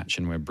mix and match,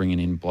 and we're bringing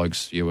in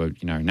blokes who are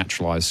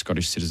naturalised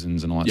Scottish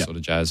citizens and all that sort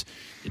of jazz,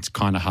 it's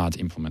kind of hard to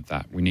implement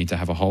that. We need to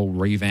have a whole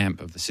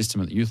revamp of the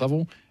system at the youth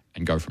level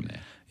and go from there.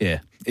 Yeah,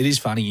 it is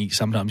funny.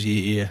 Sometimes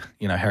you hear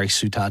Harry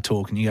Sutar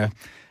talk, and you go,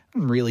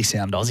 "Doesn't really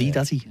sound Aussie,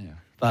 does he?" Yeah.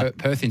 But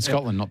Perth in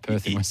Scotland, not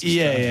Perth in Western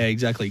Australia. Yeah,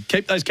 exactly.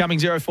 Keep those coming.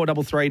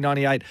 0433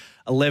 98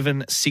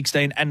 11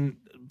 16. And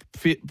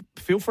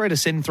feel free to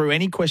send through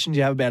any questions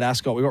you have about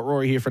Ascot. We've got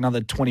Rory here for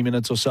another 20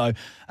 minutes or so,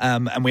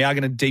 and we are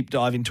going to deep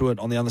dive into it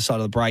on the other side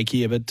of the break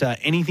here. But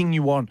anything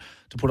you want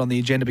to put on the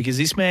agenda, because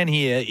this man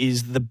here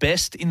is the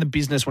best in the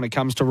business when it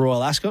comes to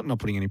Royal Ascot. Not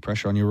putting any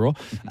pressure on you, Raw,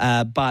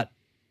 but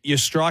your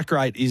strike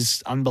rate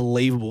is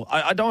unbelievable.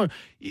 I don't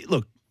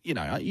look. You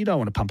don't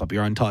want to pump up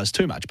your own tyres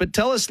too much, but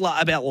tell us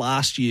about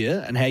last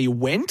year and how you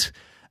went,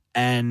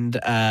 and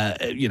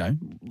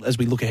as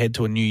we look ahead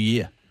to a new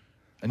year,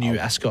 a new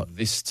Ascot.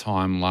 This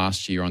time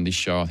last year on this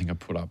show, I think I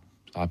put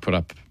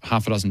up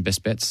half a dozen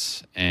best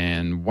bets,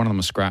 and one of them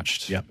was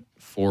scratched. Yep.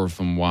 4 of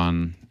them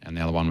won, and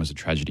the other one was a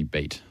tragedy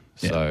beat.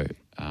 Yep. So,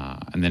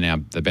 and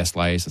then the best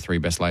lays, the 3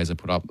 best lays I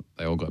put up,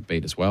 they all got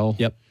beat as well.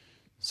 Yep.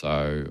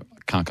 So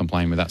can't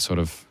complain with that sort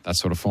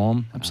of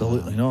form.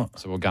 Absolutely not.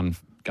 So we'll gun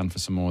for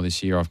some more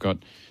this year.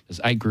 There's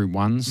 8 Group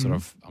 1s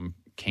that I'm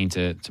keen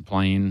to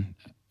play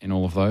in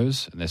all of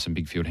those, and there's some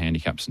big field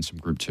handicaps and some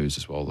Group 2s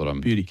as well that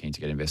I'm keen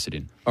to get invested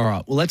in. All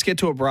right, well, let's get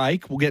to a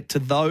break. We'll get to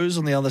those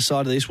on the other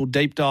side of this. We'll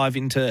deep dive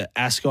into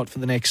Ascot for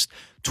the next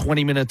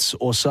 20 minutes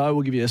or so.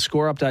 We'll give you a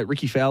score update.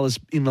 Ricky Fowler's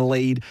in the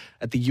lead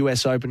at the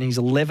US Open. He's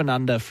 11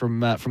 under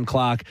from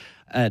Clark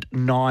at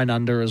 9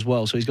 under as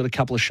well, so he's got a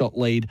couple of shot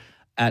lead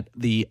at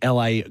the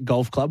LA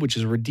Golf Club, which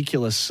is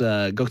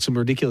got some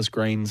ridiculous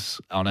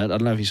greens on it. I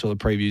don't know if you saw the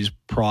previews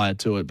prior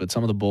to it, but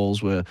some of the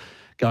balls were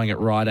going at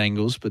right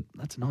angles. But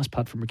that's a nice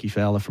putt from Ricky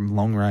Fowler from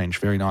long range.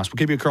 Very nice. We'll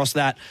keep you across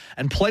that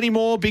and plenty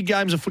more big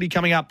games of footy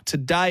coming up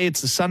today.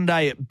 It's the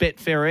Sunday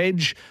Betfair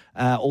Edge.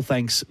 All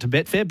thanks to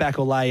Betfair. Back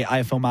or lay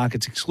AFL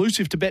markets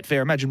exclusive to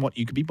Betfair. Imagine what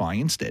you could be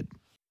buying instead.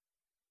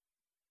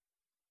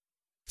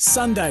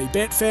 Sunday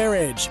Betfair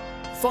Edge.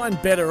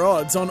 Find better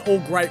odds on all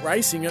great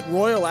racing at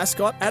Royal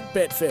Ascot at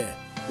Betfair.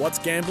 What's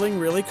gambling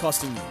really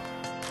costing you?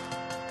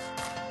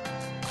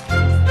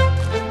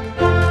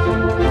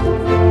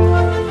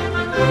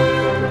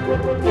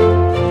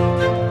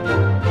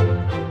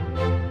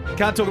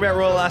 Can't talk about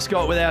Royal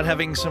Ascot without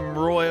having some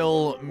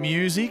Royal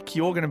music.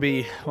 You're going to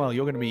be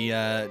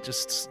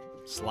just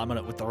slumming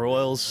it with the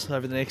Royals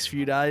over the next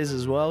few days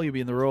as well. You'll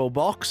be in the Royal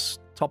box,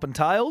 top and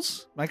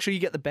tails. Make sure you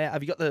get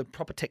have you got the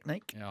proper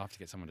technique? Yeah, I'll have to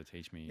get someone to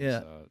teach me.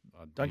 Yeah.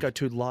 Don't go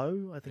too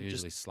low. I think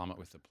usually slum it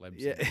with the plebs.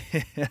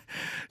 Yeah.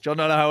 John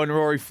Donohoe and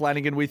Rory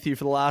Flanagan with you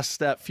for the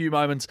last few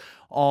moments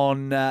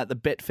on the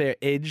Betfair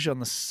Edge on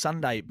the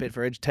Sunday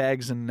Betfair Edge.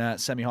 Tags and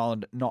Sammy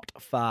Hyland not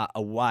far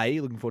away.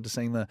 Looking forward to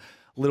seeing the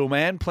little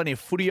man. Plenty of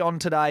footy on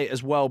today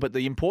as well. But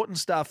the important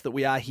stuff that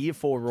we are here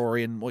for,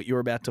 Rory, and what you're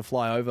about to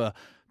fly over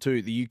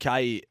to the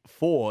UK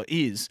for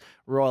is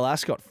Royal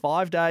Ascot.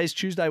 5 days,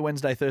 Tuesday,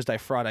 Wednesday, Thursday,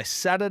 Friday,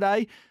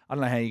 Saturday. I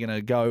don't know how you're going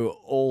to go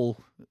all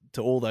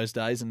those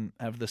days and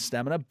have the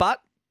stamina,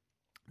 but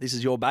this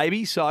is your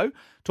baby. So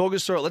talk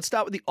us through it. Let's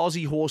start with the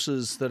Aussie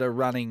horses that are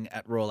running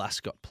at Royal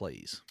Ascot,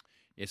 please.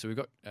 Yeah, so we've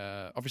got,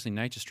 obviously,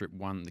 Nature Strip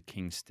won the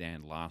King's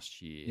Stand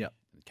last year. Yep.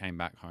 Came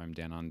back home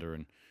down under,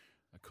 and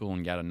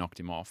Coolangatta knocked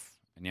him off.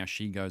 And now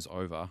she goes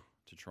over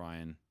to try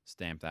and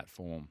stamp that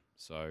form.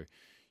 So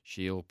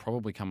she'll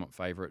probably come up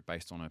favourite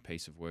based on her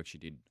piece of work she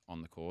did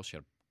on the course. She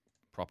had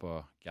a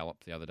proper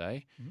gallop the other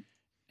day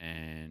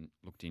and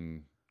looked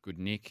in good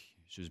nick.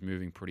 She was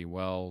moving pretty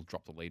well,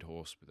 dropped the lead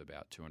horse with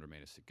about 200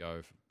 metres to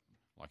go,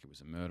 like it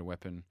was a murder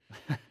weapon.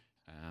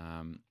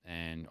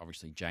 And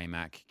obviously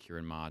J-Mac,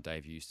 Kieran Maher,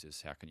 Dave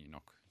Eustace, how can you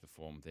knock the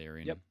form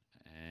therein? Yep.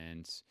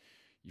 And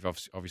you've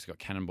obviously got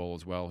Cannonball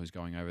as well, who's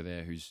going over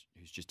there, who's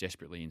just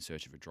desperately in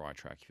search of a dry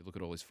track. If you look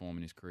at all his form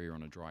in his career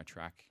on a dry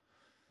track,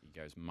 he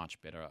goes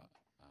much better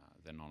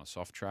than on a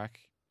soft track,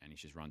 and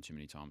he's just run too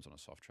many times on a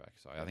soft track.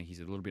 So I think he's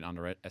a little bit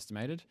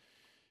underestimated.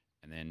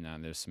 And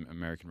then there's some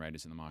American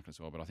raiders in the market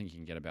as well, but I think you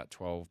can get about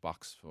 $12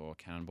 for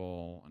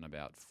Cannonball and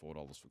about $4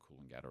 for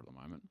Coolangatta at the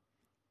moment.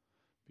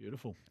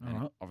 Beautiful. And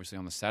all right. obviously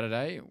on the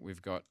Saturday,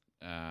 we've got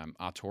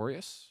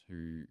Artorius,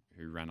 who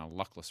ran a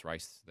luckless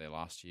race there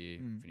last year,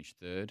 finished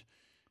third.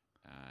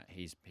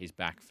 He's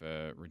back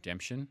for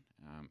redemption.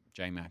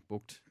 J-Mac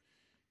booked,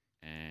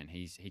 and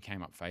he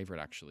came up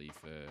favourite actually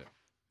for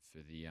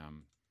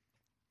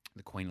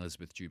the Queen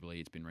Elizabeth Jubilee.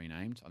 It's been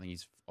renamed. I think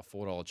he's a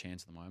 $4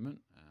 chance at the moment.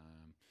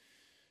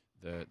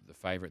 The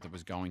favourite that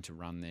was going to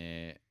run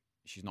there,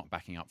 she's not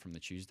backing up from the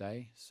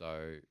Tuesday,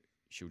 so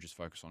she'll just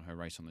focus on her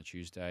race on the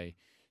Tuesday.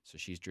 So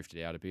she's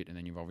drifted out a bit. And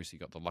then you've obviously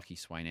got the Lucky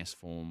Swain S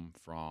form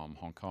from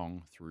Hong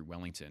Kong through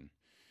Wellington.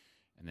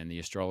 And then the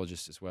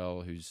astrologist as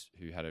well,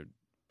 who had a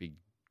big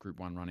Group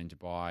 1 run in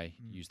Dubai,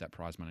 use that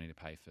prize money to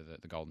pay for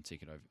the golden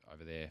ticket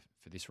over there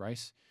for this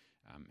race.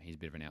 He's a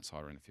bit of an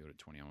outsider in the field at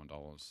 $21,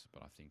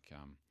 but I think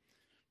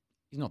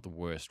he's not the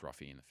worst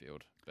roughie in the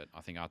field. But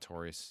I think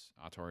Artorias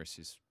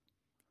is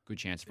good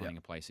chance of running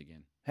a place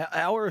again.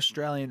 How are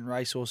Australian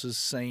racehorses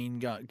seen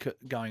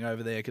going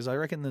over there? Because I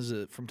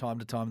reckon from time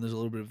to time there's a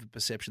little bit of a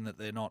perception that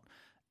they're not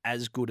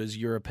as good as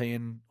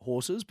European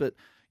horses. But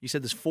you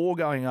said there's 4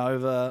 going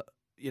over.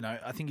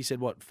 I think you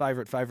said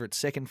favourite,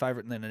 second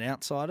favourite, and then an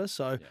outsider.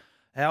 So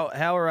how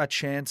are our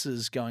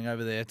chances going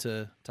over there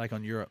to take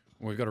on Europe?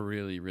 Well, we've got a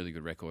really, really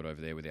good record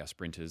over there with our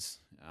sprinters.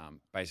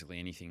 Basically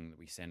anything that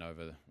we send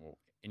over, or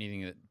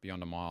anything that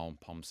beyond a mile,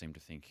 Poms seem to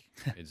think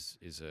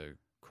is a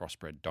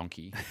crossbred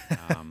donkey.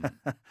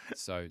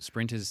 So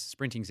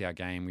sprinting's our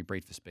game. We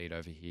breed for speed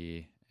over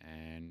here,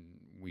 and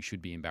we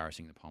should be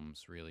embarrassing the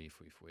Poms really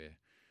if we're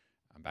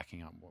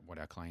backing up what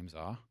our claims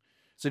are.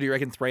 So do you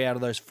reckon 3 out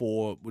of those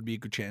 4 would be a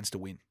good chance to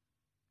win?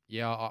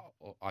 Yeah,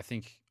 I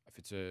think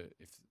if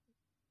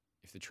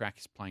the track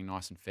is playing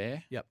nice and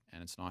fair,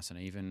 and it's nice and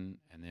even,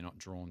 and they're not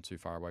drawn too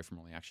far away from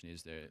all the action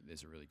is,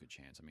 there's a really good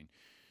chance. I mean,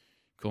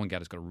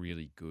 Coolangatta's got a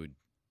really good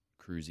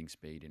cruising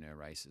speed in her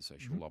races, so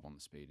she'll lob on the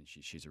speed, and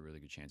she's a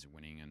really good chance of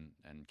winning.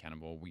 And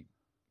Cannonball,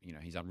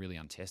 he's really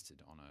untested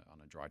on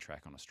a dry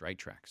track, on a straight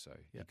track, so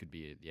he could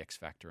be the X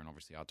factor. And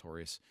obviously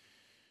Artorias,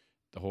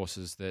 the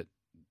horses that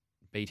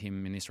beat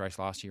him in this race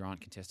last year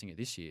aren't contesting it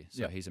this year,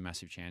 so he's a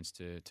massive chance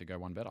to go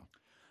one better.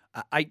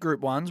 8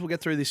 Group 1s. We'll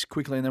get through this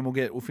quickly, and then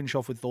we'll finish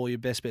off with all your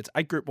best bets.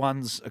 8 Group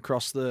 1s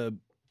across the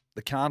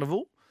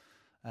carnival.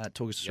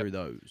 Talk us through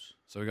those.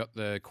 So we've got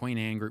the Queen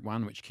Anne Group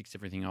 1, which kicks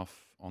everything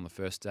off on the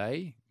first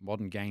day.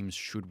 Modern Games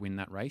should win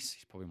that race.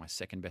 He's probably my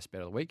second best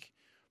bet of the week.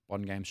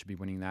 Modern Games should be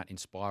winning that.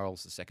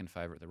 Inspiral's the second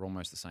favourite. They're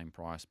almost the same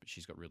price, but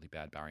she's got really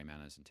bad barrier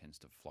manners and tends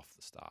to fluff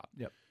the start.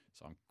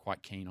 So I'm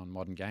quite keen on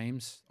Modern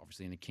Games.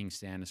 Obviously in the King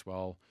Stand as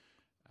well.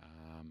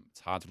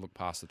 It's hard to look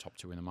past the top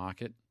 2 in the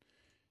market.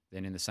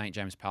 Then in the St.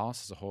 James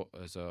Palace,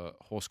 there's a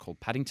horse called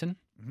Paddington.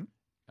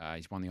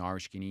 He's won the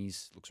Irish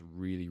Guineas. Looks a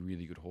really,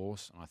 really good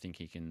horse. And I think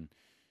he can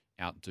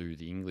outdo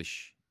the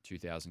English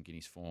 2,000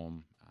 Guineas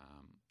form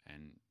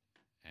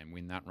and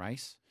win that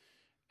race.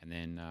 And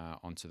then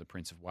onto the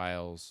Prince of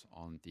Wales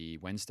on the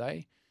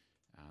Wednesday.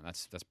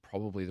 That's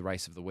probably the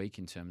race of the week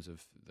in terms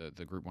of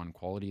the Group 1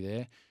 quality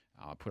there.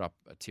 I put up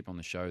a tip on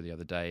the show the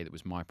other day that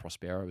was My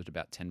Prospero. It was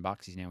about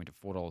 $10. He's now into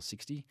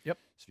 $4.60. So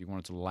if you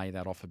wanted to lay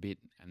that off a bit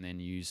and then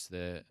use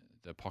the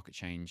pocket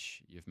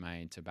change you've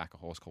made to back a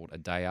horse called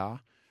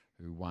Adayar,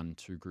 who won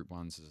 2 Group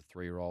 1s as a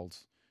 3-year-old,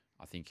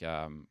 I think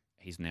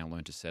he's now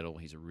learned to settle.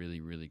 He's a really,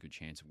 really good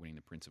chance of winning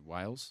the Prince of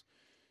Wales.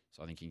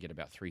 So I think you can get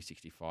about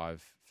 $3.65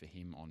 for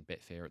him on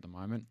Betfair at the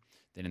moment.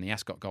 Then in the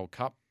Ascot Gold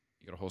Cup,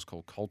 you've got a horse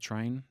called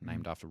Coltrane,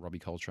 named after Robbie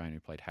Coltrane, who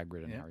played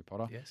Hagrid in Harry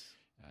Potter.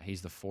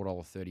 He's the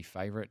 $4.30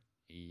 favourite.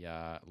 He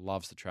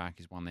loves the track.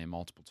 He's won there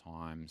multiple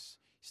times.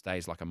 He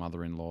stays like a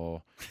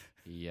mother-in-law.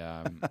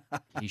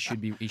 He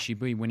should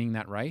be winning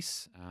that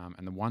race.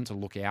 And the one to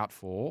look out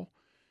for,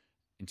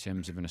 in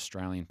terms of an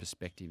Australian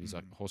perspective, is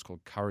a horse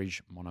called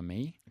Courage Mon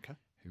Ami,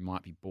 who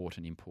might be bought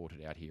and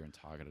imported out here and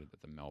targeted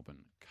at the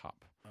Melbourne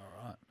Cup.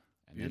 All right,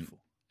 and beautiful.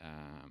 Then,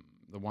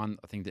 the one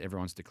I think that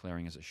everyone's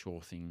declaring as a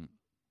sure thing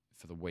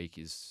for the week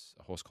is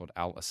a horse called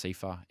Al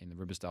Asifa in the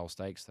Riversdale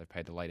Stakes. They've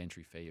paid the late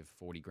entry fee of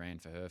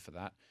 $40,000 for her for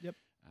that.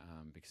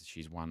 Because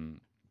she's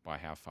won by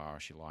how far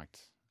she liked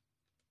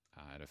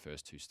at her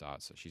first 2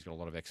 starts. So she's got a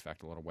lot of X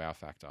factor, a lot of wow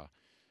factor.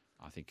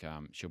 I think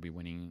she'll be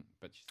winning,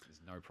 but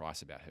there's no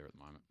price about her at the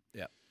moment.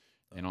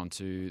 Then on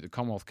to the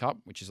Commonwealth Cup,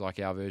 which is like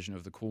our version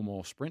of the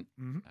Coolmore Sprint,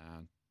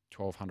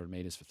 1,200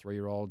 metres for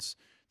 3-year-olds.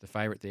 The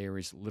favourite there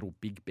is Little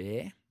Big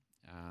Bear.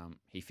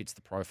 He fits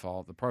the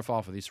profile. The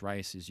profile for this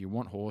race is you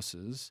want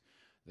horses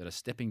that are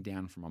stepping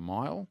down from a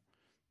mile,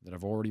 that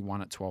have already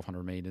won at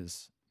 1,200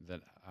 metres,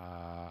 that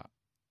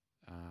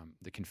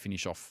can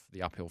finish off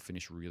the uphill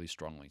finish really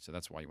strongly. So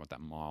that's why you want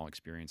that mile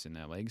experience in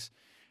their legs.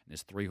 And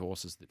there's 3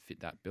 horses that fit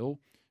that bill.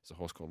 There's a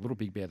horse called Little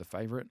Big Bear, the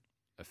favourite,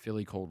 a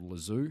filly called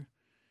Lazoo,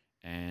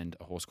 and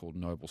a horse called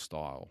Noble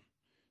Style.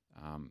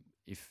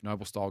 If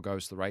Noble Style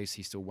goes to the race,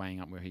 he's still weighing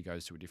up where he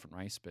goes to a different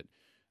race, but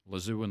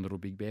Lazoo and Little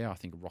Big Bear, I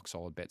think, are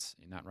rock-solid bets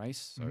in that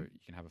race. So you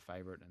can have a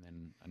favourite and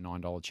then a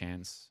 $9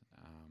 chance.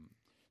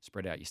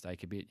 Spread out your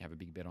stake a bit. You have a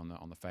big bet on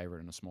the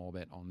favourite and a small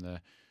bet on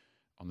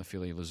the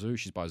filly Lazoo.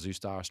 She's by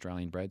Zoostar,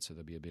 Australian bred, so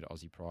there'll be a bit of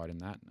Aussie pride in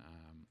that.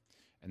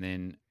 And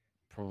then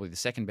probably the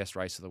second best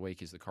race of the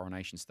week is the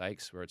Coronation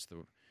Stakes, where it's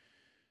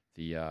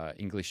the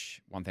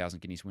English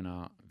 1,000 Guineas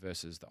winner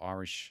versus the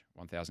Irish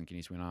 1,000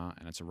 Guineas winner,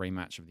 and it's a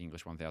rematch of the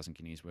English 1,000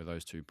 Guineas where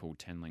those two pulled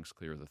 10 lengths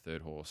clear of the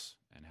third horse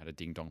and had a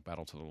ding-dong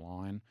battle to the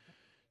line.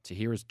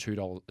 Tahira's a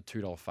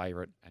 $2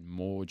 favourite, and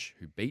Morge,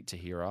 who beat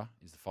Tahira,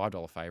 is the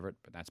 $5 favourite,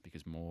 but that's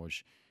because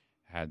Morge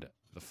had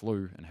the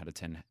flu and had a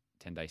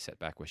 10-day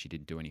setback where she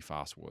didn't do any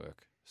fast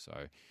work.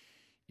 So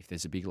if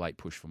there's a big late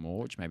push for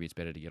Morge, maybe it's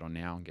better to get on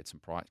now and get some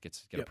price,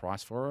 get a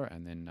price for her,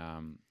 and then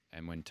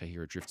and when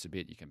Tahira drifts a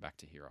bit, you can back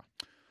Tahira.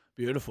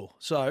 Beautiful.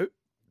 So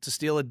to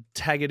steal a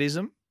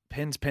Taggartism,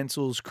 pens,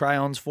 pencils,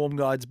 crayons, form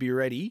guides, be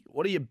ready.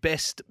 What are your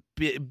best?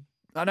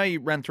 I know you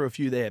ran through a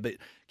few there, but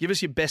give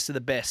us your best of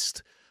the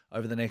best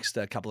over the next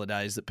couple of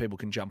days that people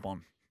can jump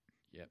on.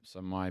 Yep.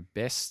 So my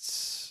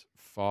best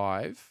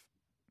 5.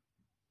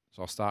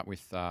 So I'll start with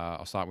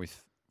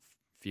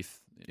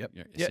fifth.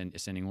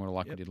 Ascending order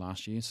like we did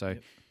last year. So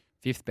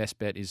fifth best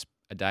bet is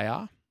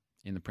Adayar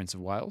in the Prince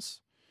of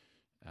Wales.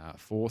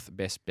 Fourth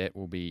best bet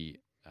will be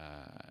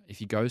if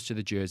he goes to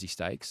the Jersey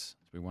Stakes.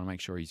 We want to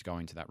make sure he's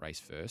going to that race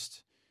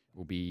first.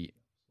 Will be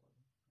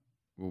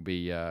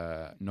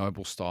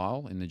Noble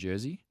Style in the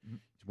Jersey. Mm-hmm.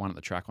 He's won at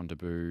the track on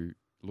debut.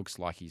 Looks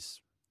like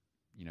he's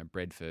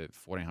bred for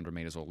 1,400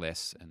 metres or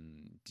less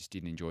and just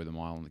didn't enjoy the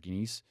mile on the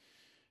Guineas.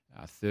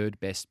 Third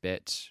best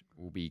bet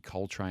will be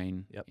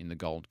Coltrane in the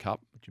Gold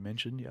Cup. Which you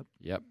mentioned,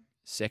 Yep.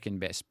 Second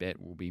best bet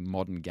will be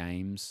Modern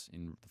Games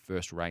in the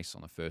first race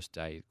on the first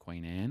day,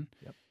 Queen Anne.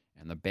 Yep.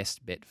 And the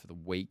best bet for the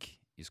week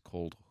is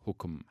called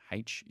Hukum,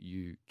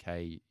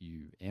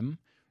 Hukum,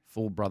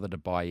 full brother to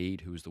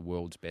Baaeed, who was the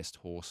world's best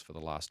horse for the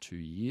last 2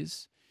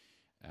 years.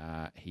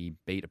 He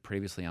beat a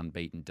previously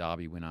unbeaten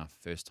Derby winner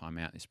first time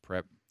out this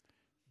prep.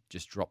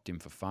 Just dropped him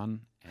for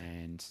fun,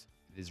 and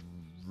there's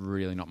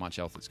really not much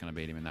else that's going to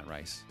beat him in that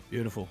race.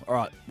 Beautiful. All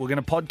right, we're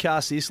going to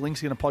podcast this.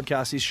 Link's going to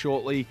podcast this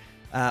shortly.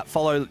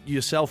 Follow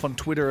yourself on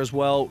Twitter as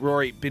well.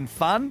 Rory, been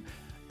fun.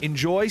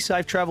 Enjoy.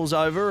 Safe travels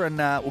over, and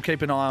we'll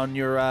keep an eye on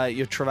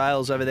your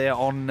travails over there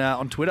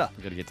on Twitter.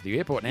 We've got to get to the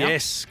airport now.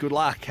 Yes, good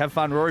luck. Have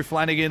fun. Rory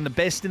Flanagan, the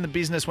best in the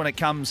business when it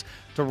comes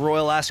to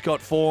Royal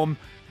Ascot form.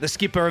 The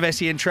skipper of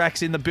SEN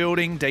Tracks in the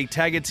building. D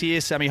Taggart's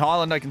here. Sammy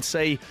Highland, I can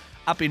see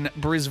up in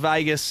Bris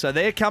Vegas. So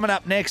they're coming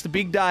up next. A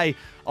big day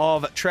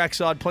of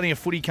trackside. Plenty of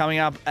footy coming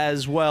up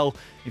as well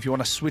if you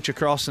want to switch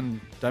across, and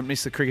don't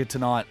miss the cricket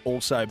tonight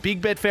also.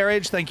 Big Betfair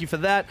Edge, thank you for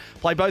that.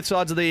 Play both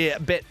sides of the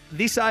bet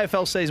this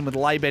AFL season with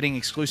lay betting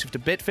exclusive to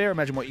Betfair.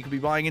 Imagine what you could be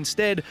buying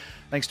instead.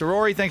 Thanks to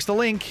Rory. Thanks to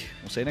Link.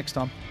 We'll see you next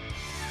time.